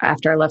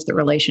I left the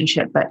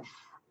relationship, but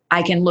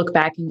I can look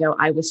back and go,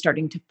 I was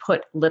starting to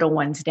put little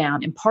ones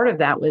down. And part of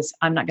that was,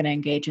 I'm not going to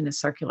engage in this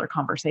circular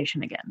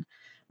conversation again.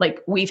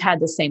 We've had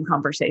the same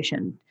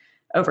conversation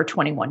over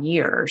 21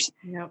 years.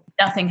 Yep.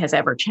 Nothing has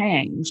ever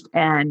changed.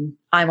 And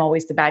I'm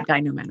always the bad guy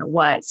no matter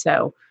what.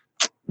 So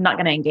I'm not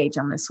going to engage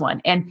on this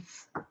one. And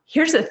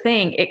here's the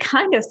thing, it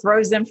kind of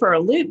throws them for a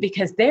loop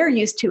because they're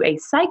used to a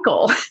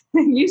cycle.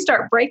 You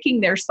start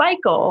breaking their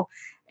cycle.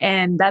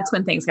 And that's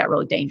when things got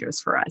really dangerous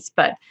for us.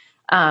 But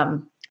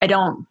I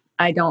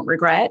don't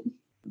regret,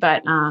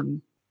 but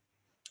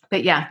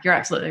yeah, you're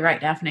absolutely right,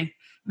 Daphne,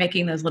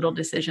 making those little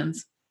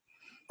decisions.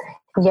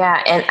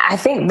 Yeah. And I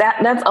think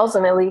that's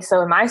ultimately,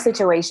 so in my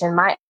situation,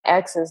 my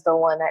ex is the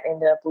one that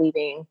ended up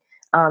leaving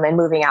and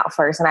moving out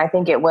first. And I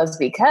think it was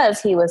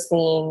because he was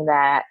seeing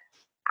that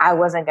I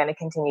wasn't going to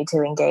continue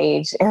to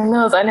engage in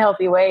those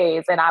unhealthy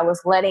ways. And I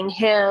was letting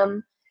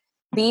him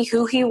be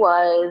who he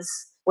was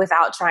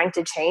without trying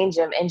to change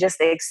him and just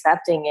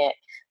accepting it.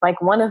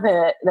 like one of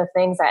the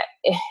things that,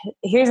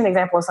 here's an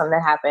example of something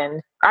that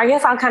happened. I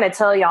guess I'll kind of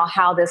tell y'all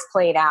how this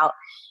played out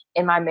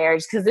in my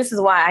marriage, because this is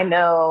why I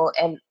know,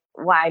 and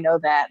why I know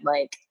that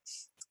like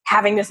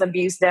having this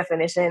abuse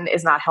definition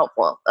is not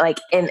helpful, like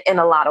in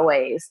a lot of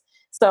ways.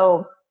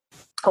 So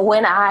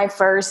when I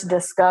first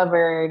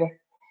discovered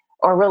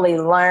or really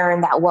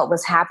learned that what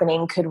was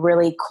happening could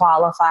really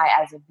qualify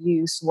as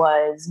abuse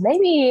was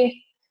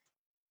maybe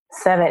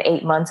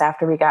 7-8 months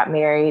after we got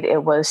married.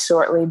 It was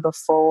shortly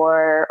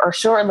before or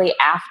shortly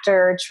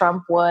after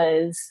Trump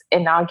was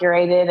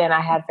inaugurated, and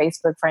I had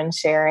Facebook friends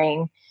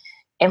sharing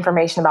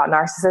information about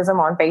narcissism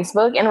on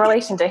Facebook in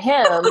relation to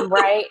him,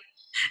 right?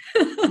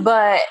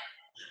 But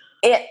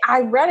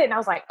I read it and I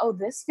was like, oh,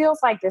 this feels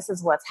like this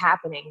is what's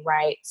happening,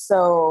 right?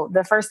 So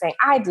the first thing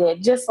I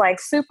did, just like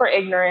super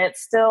ignorant,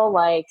 still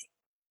like,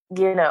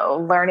 you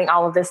know, learning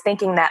all of this,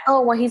 thinking that, oh,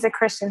 well, he's a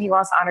Christian, he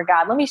wants to honor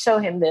God, let me show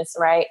him this,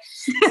 right?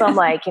 So I'm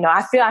like, you know,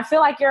 I feel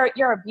like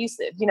you're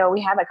abusive. You know, we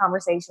had that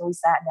conversation, we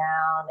sat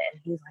down,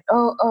 and he's like,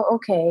 oh,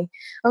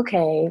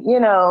 okay, you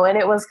know, and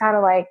it was kind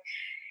of like,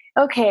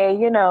 okay,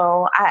 you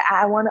know,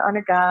 I want to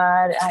honor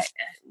God.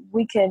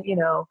 We can, you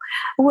know,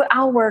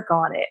 I'll work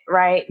on it,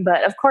 right?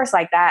 But of course,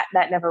 like that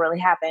never really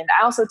happened.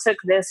 I also took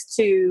this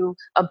to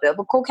a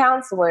biblical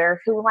counselor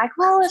who was like,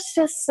 well, it's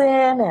just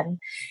sin, and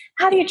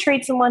how do you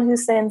treat someone who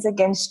sins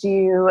against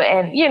you?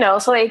 And, you know,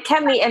 so it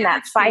kept me in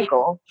that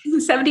cycle.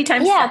 70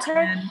 times. Yeah,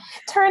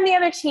 turn the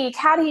other cheek.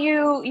 How do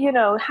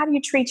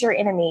you treat your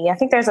enemy? I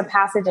think there's a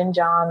passage in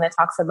John that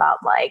talks about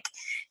like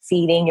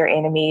feeding your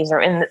enemies,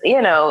 or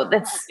you know,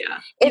 that's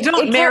you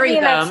don't marry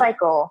them. That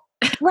cycle.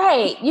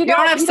 Right. You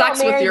don't have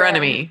sex with your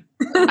enemy.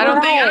 I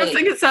don't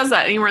think it says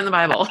that anywhere in the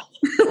Bible.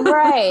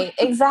 Right.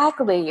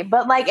 Exactly.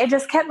 But like, it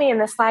just kept me in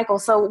this cycle.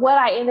 So what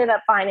I ended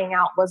up finding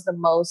out was the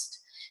most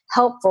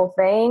helpful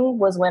thing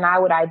was when I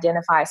would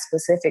identify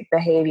specific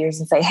behaviors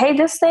and say, hey,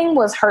 this thing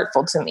was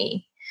hurtful to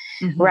me.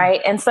 Mm-hmm.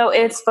 Right. And so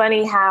it's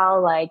funny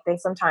how like they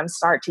sometimes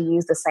start to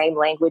use the same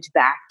language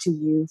back to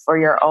you for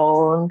your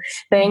own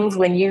things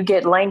when you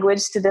get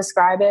language to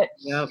describe it.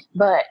 Yep.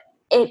 But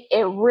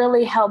it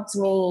really helped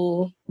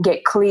me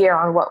get clear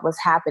on what was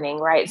happening.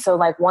 Right. So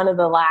like one of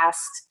the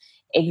last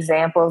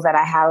examples that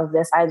I have of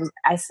this,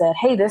 I said,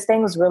 hey, this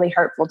thing was really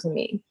hurtful to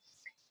me.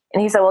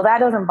 And he said, well, that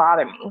doesn't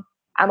bother me.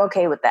 I'm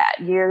okay with that.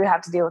 You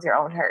have to deal with your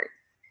own hurt.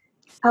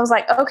 I was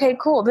like, okay,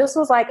 cool. This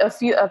was like this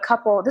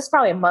is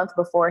probably a month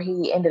before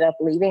he ended up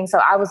leaving. So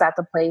I was at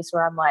the place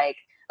where I'm like,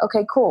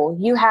 okay, cool.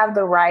 You have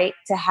the right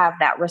to have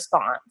that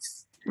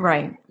response.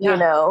 Right. You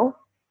know,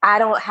 I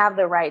don't have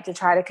the right to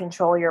try to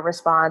control your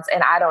response,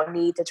 and I don't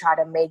need to try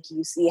to make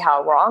you see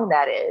how wrong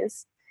that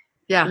is.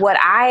 Yeah.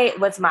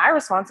 What's my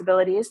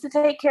responsibility is to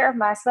take care of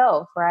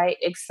myself, right?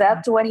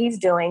 Accept what he's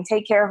doing,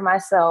 take care of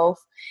myself,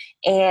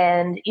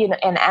 and, you know,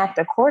 and act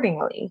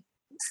accordingly.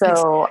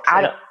 So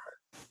exactly.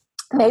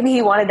 Maybe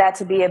he wanted that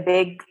to be a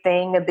big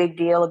thing, a big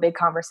deal, a big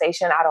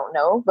conversation. I don't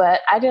know,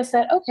 but I just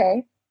said,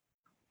 okay.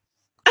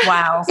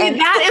 Wow. See,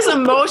 that is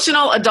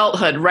emotional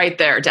adulthood right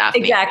there,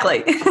 Daphne.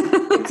 Exactly.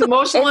 It's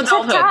emotional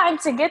adulthood. It took time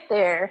to get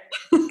there.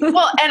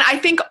 Well, and I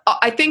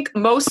think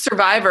most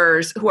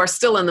survivors who are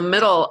still in the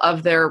middle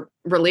of their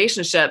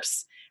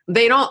relationships,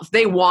 they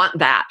want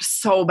that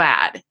so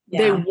bad. Yeah.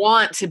 They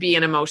want to be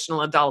an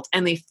emotional adult,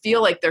 and they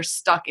feel like they're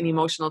stuck in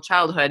emotional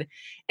childhood.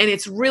 And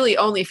it's really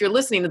only, if you're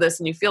listening to this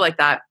and you feel like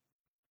that,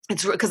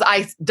 it's because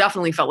I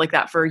definitely felt like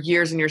that for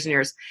years and years and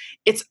years.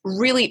 It's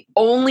really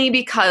only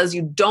because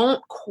you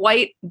don't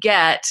quite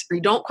get, or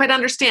you don't quite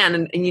understand,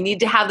 and you need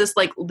to have this,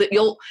 like,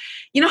 you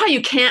know how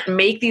you can't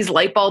make these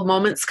light bulb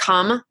moments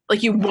come?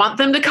 Like, you want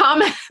them to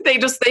come, they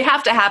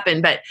have to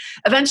happen. But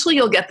eventually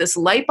you'll get this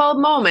light bulb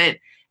moment,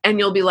 and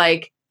you'll be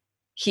like,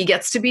 he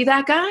gets to be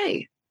that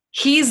guy.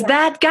 He's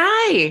that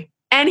guy,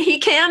 and he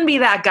can be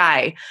that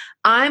guy.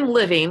 I'm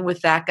living with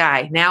that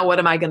guy. Now what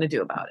am I going to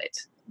do about it?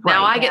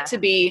 Now I get to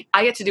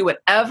do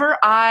whatever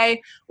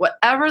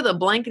the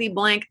blankety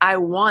blank I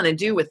want to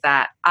do with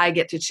that. I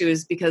get to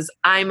choose because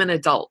I'm an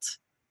adult.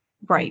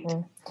 Right.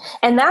 Mm-hmm.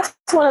 And that's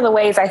one of the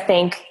ways I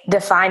think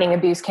defining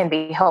abuse can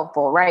be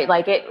helpful, right?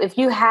 Like if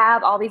you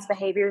have all these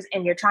behaviors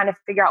and you're trying to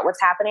figure out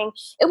what's happening,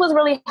 it was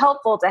really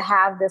helpful to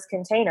have this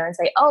container and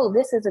say, oh,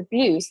 this is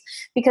abuse.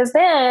 Because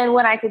then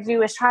what I could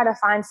do is try to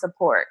find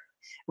support.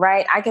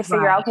 Right. I could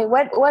figure out, okay,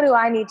 what do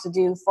I need to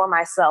do for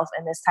myself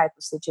in this type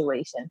of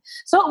situation?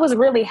 So it was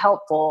really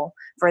helpful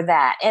for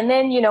that. And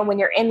then, you know, when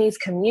you're in these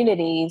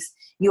communities,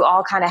 you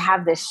all kind of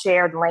have this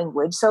shared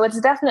language. So it's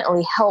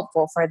definitely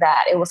helpful for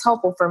that. It was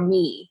helpful for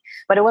me,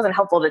 but it wasn't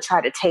helpful to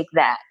try to take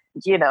that,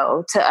 you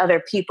know, to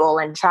other people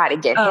and try to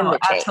get him to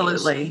change.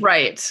 Absolutely.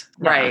 Right.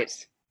 Yeah.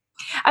 Right.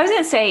 I was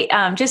going to say,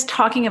 just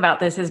talking about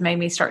this has made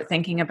me start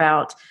thinking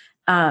about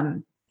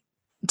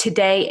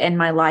today in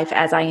my life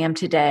as I am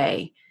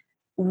today.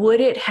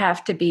 Would it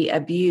have to be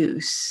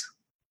abuse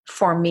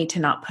for me to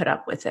not put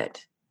up with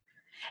it?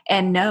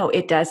 And no,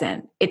 it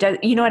doesn't. It does.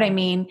 You know what I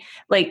mean?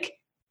 Like,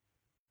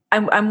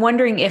 I'm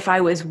wondering if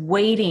I was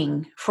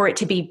waiting for it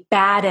to be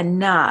bad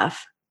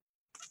enough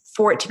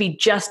for it to be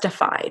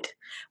justified,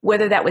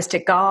 whether that was to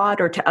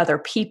God or to other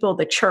people,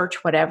 the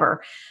church,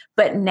 whatever.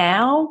 But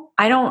now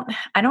I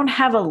don't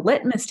have a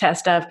litmus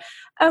test of,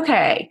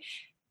 okay,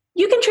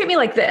 you can treat me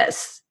like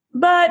this,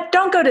 but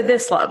don't go to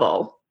this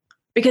level,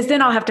 because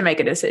then I'll have to make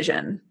a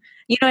decision.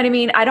 You know what I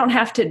mean? I don't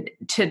have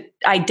to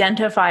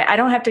identify. I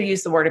don't have to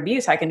use the word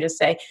abuse. I can just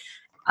say,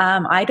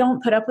 I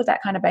don't put up with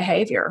that kind of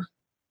behavior.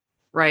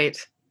 Right.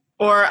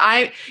 Or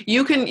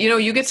you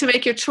get to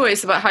make your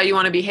choice about how you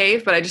want to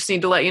behave, but I just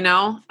need to let you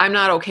know, I'm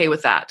not okay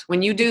with that.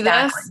 When you do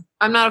this,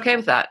 I'm not okay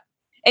with that.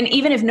 And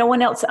even if no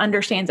one else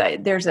understands,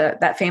 there's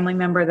that family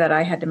member that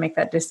I had to make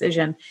that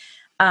decision.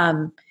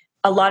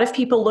 A lot of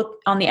people look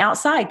on the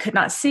outside, could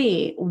not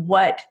see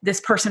what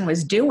this person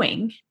was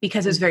doing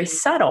because it was very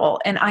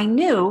subtle. And I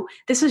knew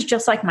this was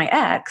just like my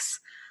ex.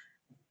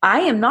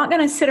 I am not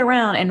going to sit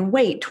around and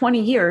wait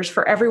 20 years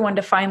for everyone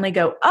to finally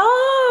go,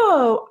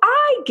 oh,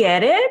 I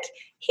get it.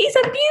 He's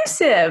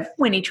abusive,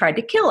 when he tried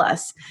to kill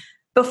us.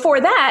 Before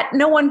that,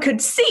 no one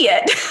could see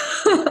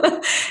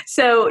it.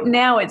 So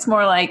now it's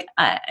more like,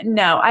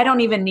 no, I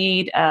don't even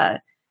need an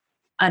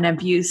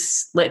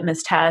abuse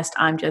litmus test.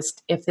 I'm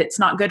just, if it's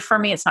not good for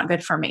me, it's not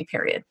good for me,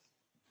 period.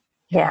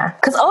 Yeah.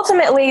 Because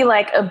ultimately,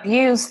 like,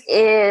 abuse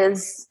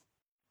is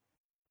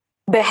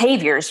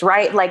behaviors,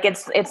 right? Like,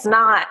 it's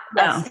not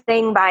a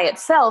thing by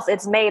itself.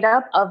 It's made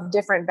up of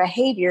different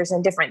behaviors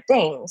and different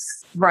things.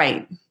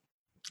 Right.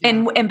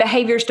 And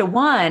behaviors to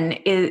one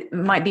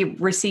might be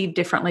received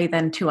differently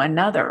than to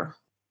another.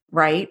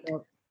 Right.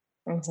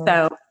 Mm-hmm.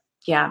 So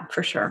yeah,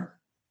 for sure.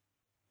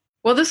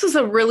 Well, this is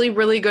a really,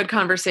 really good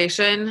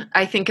conversation.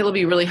 I think it'll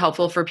be really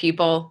helpful for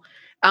people.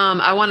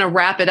 I want to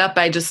wrap it up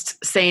by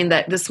just saying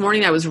that this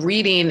morning I was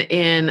reading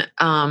in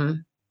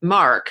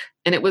Mark,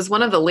 and it was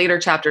one of the later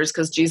chapters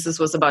because Jesus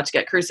was about to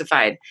get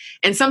crucified.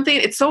 And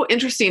it's so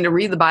interesting to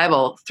read the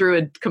Bible through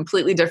a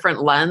completely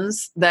different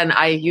lens than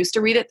I used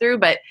to read it through.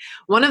 But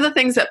one of the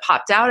things that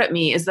popped out at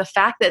me is the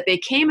fact that they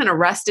came and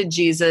arrested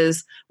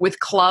Jesus with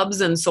clubs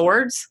and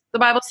swords, the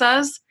Bible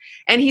says.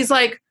 And he's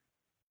like,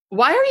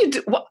 why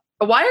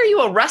are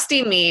you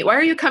arresting me? Why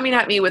are you coming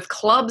at me with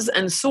clubs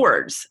and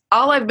swords?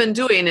 All I've been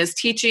doing is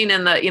teaching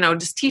and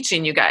just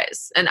teaching you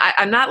guys. And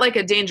I'm not like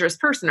a dangerous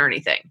person or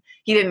anything.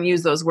 He didn't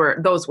use those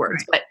words.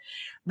 Right. But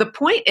the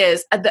point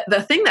is,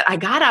 the thing that I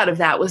got out of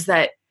that was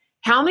that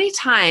how many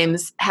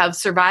times have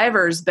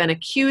survivors been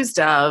accused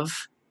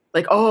of,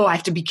 like, oh, I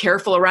have to be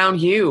careful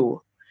around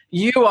you.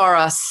 You are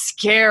a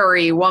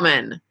scary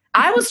woman.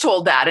 I was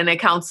told that in a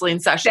counseling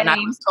session. I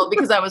was told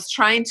because I was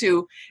trying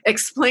to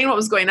explain what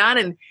was going on.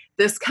 And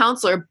this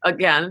counselor,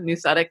 again,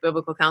 Nouthetic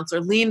biblical counselor,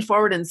 leaned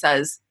forward and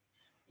says,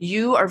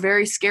 you are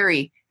very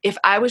scary. If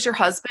I was your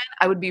husband,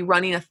 I would be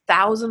running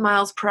 1,000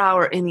 miles per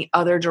hour in the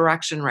other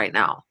direction right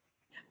now.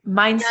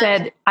 Mine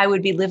said I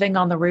would be living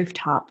on the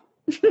rooftop.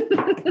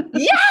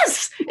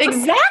 Yes,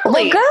 exactly.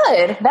 Well,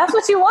 good. That's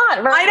what you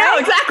want, right? I know,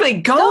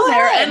 exactly. Go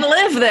there and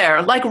live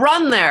there, like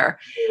run there.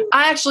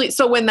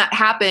 So when that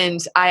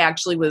happened, I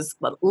actually was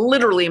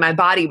literally, my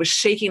body was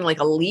shaking like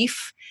a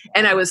leaf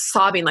and I was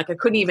sobbing, like I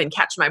couldn't even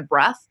catch my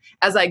breath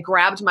as I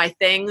grabbed my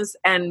things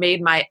and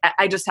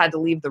I just had to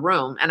leave the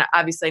room. And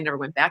obviously I never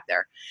went back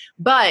there.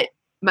 But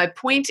my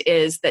point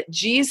is that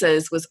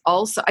Jesus was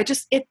also,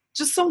 it's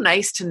just so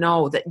nice to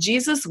know that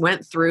Jesus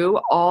went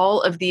through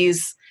all of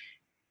these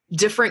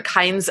different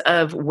kinds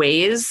of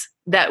ways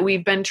that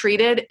we've been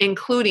treated,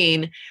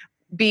 including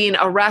being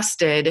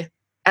arrested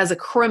as a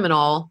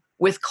criminal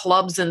with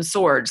clubs and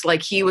swords.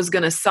 Like he was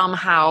going to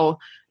somehow,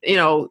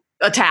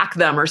 attack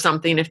them or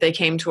something if they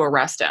came to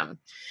arrest him.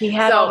 He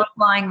had all the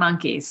flying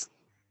monkeys.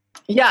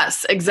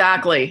 Yes,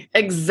 exactly.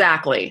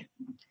 Exactly.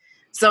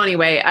 So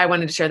anyway, I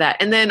wanted to share that.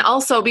 And then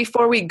also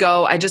before we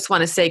go, I just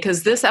want to say,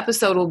 because this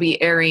episode will be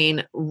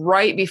airing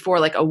right before,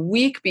 like a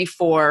week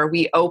before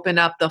we open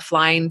up the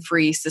Flying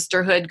Free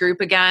Sisterhood group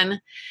again.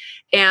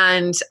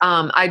 And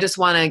I just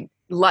want to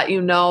let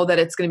you know that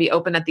it's going to be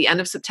open at the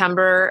end of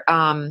September.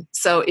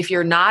 So if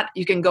you're not,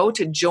 you can go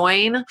to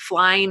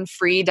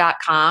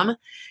joinflyingfree.com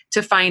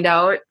to find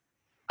out,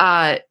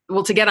 to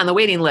get on the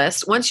waiting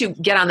list. Once you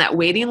get on that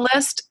waiting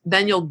list,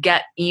 then you'll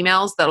get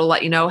emails that'll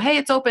let you know, hey,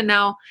 it's open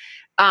now.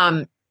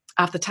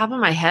 Off the top of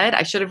my head,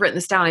 I should have written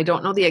this down. I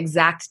don't know the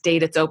exact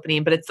date it's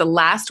opening, but it's the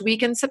last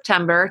week in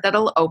September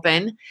that'll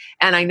open.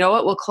 And I know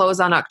it will close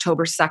on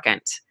October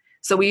 2nd.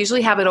 So we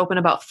usually have it open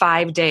about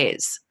 5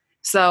 days.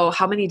 So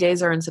how many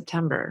days are in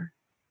September?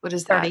 What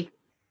is that? 30.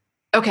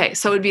 Okay.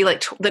 So it'd be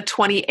like the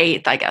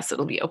 28th, I guess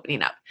it'll be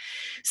opening up.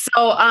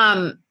 So,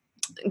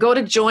 go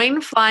to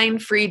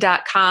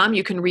joinflyingfree.com.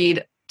 You can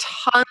read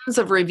tons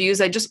of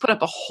reviews. I just put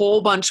up a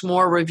whole bunch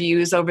more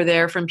reviews over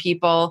there from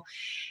people.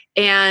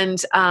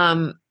 And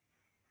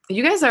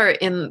you guys are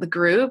in the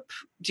group.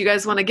 Do you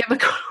guys want to give a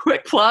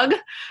quick plug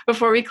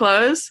before we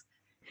close?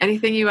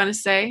 Anything you want to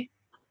say?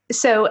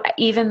 So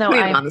even though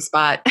I'm on the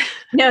spot.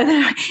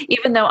 No,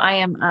 even though I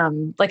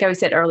am, like I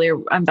said earlier,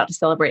 I'm about to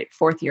celebrate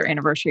 4th year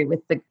anniversary with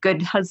The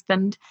Good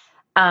Husband.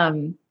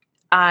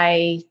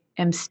 I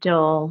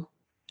still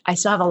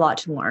have a lot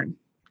to learn.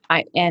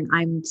 and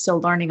I'm still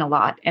learning a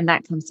lot, and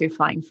that comes through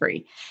Flying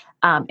Free,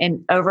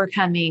 and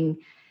overcoming,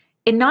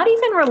 and not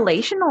even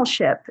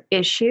relationship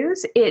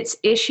issues. It's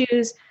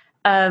issues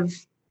of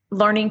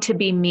learning to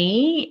be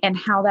me and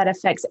how that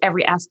affects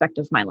every aspect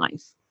of my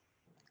life.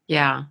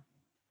 Yeah.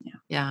 Yeah.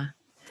 Yeah.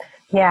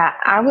 Yeah,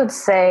 I would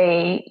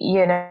say,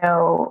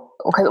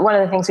 because one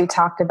of the things we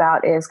talked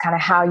about is kind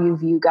of how you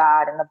view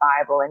God and the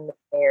Bible and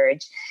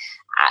marriage.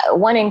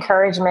 One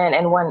encouragement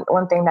and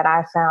one thing that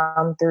I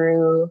found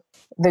through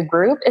the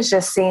group is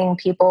just seeing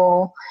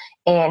people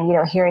and,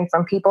 hearing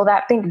from people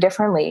that think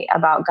differently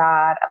about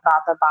God,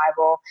 about the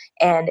Bible,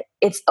 and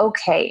it's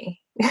okay.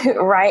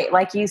 Right?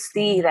 Like you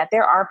see that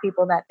there are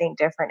people that think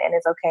different, and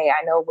it's okay.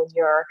 I know when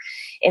you're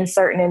in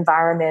certain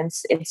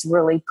environments, it's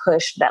really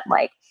pushed that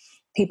like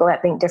people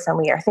that think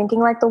differently are thinking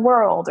like the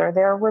world, or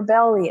they're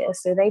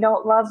rebellious, or they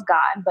don't love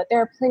God. But there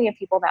are plenty of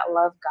people that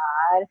love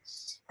God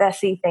that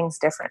see things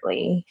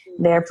differently.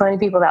 There are plenty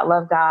of people that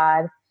love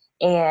God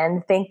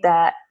and think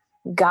that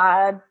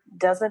God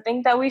doesn't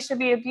think that we should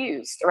be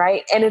abused,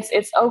 right? And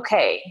it's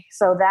okay.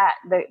 So that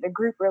the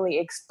group really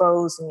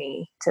exposed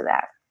me to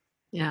that.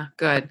 Yeah,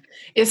 good.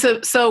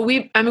 So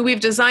we've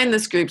designed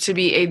this group to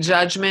be a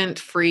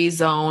judgment-free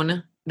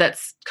zone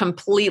that's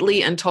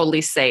completely and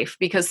totally safe,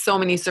 because so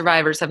many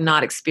survivors have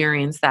not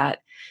experienced that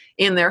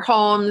in their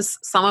homes,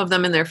 some of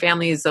them in their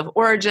families of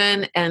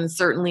origin, and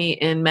certainly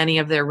in many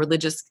of their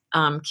religious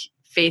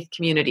faith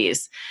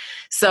communities.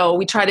 So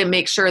we try to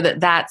make sure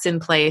that that's in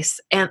place.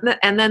 And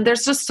then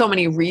there's just so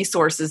many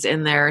resources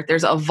in there.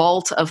 There's a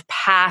vault of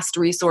past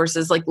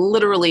resources, like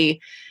literally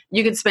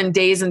you could spend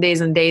days and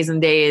days and days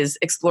and days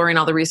exploring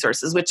all the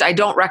resources, which I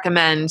don't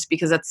recommend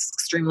because that's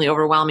extremely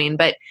overwhelming.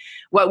 But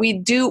what we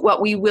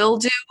will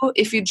do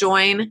if you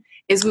join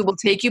is we will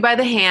take you by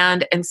the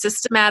hand and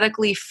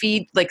systematically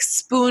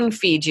spoon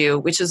feed you,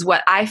 which is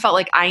what I felt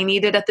like I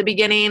needed at the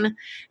beginning,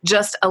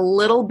 just a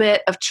little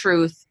bit of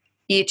truth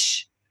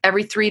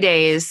every 3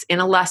 days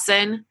in a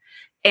lesson,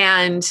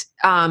 and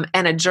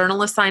a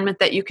journal assignment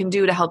that you can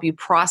do to help you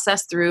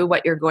process through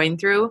what you're going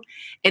through.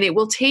 And it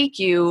will take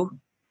you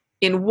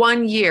in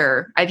 1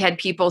 year. I've had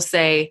people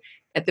say,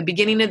 at the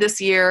beginning of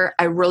this year,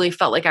 I really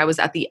felt like I was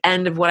at the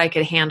end of what I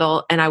could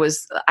handle, and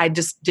I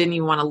just didn't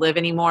even want to live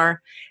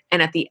anymore.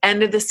 And at the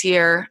end of this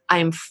year,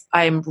 I'm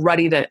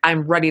ready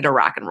to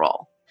rock and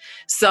roll.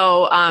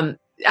 So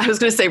I was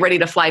going to say ready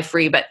to fly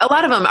free, but a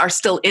lot of them are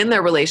still in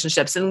their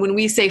relationships. And when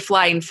we say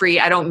flying free,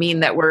 I don't mean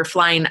that we're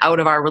flying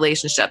out of our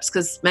relationships,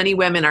 because many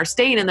women are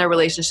staying in their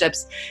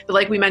relationships. But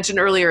like we mentioned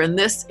earlier in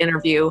this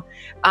interview,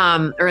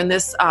 or in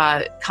this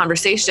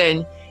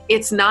conversation,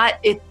 it's not,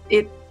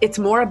 it's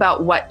more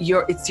about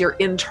it's your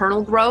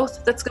internal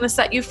growth that's going to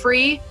set you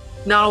free,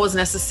 not always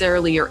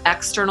necessarily your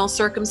external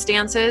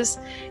circumstances.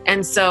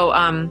 And so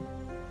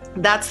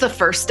that's the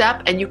first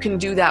step. And you can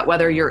do that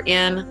whether you're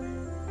in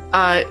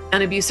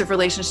an abusive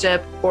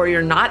relationship or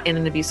you're not in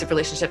an abusive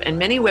relationship. And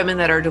many women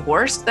that are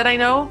divorced that I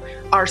know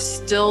are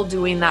still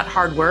doing that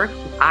hard work.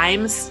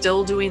 I'm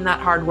still doing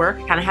that hard work.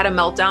 Kind of had a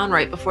meltdown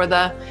right before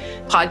the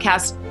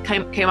podcast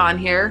came on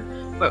here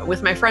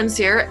with my friends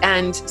here.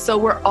 And so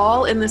we're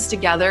all in this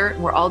together.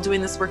 We're all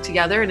doing this work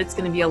together, and it's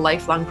going to be a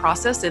lifelong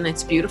process, and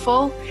it's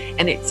beautiful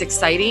and it's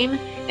exciting.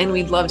 And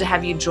we'd love to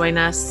have you join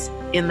us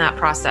in that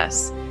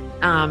process,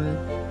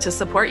 to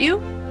support you,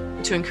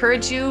 to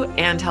encourage you,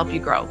 and help you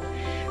grow.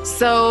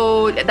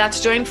 So that's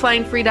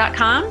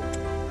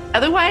joinflyingfree.com.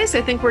 Otherwise,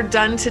 I think we're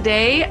done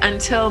today.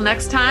 Until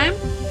next time,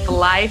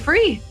 fly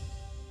free.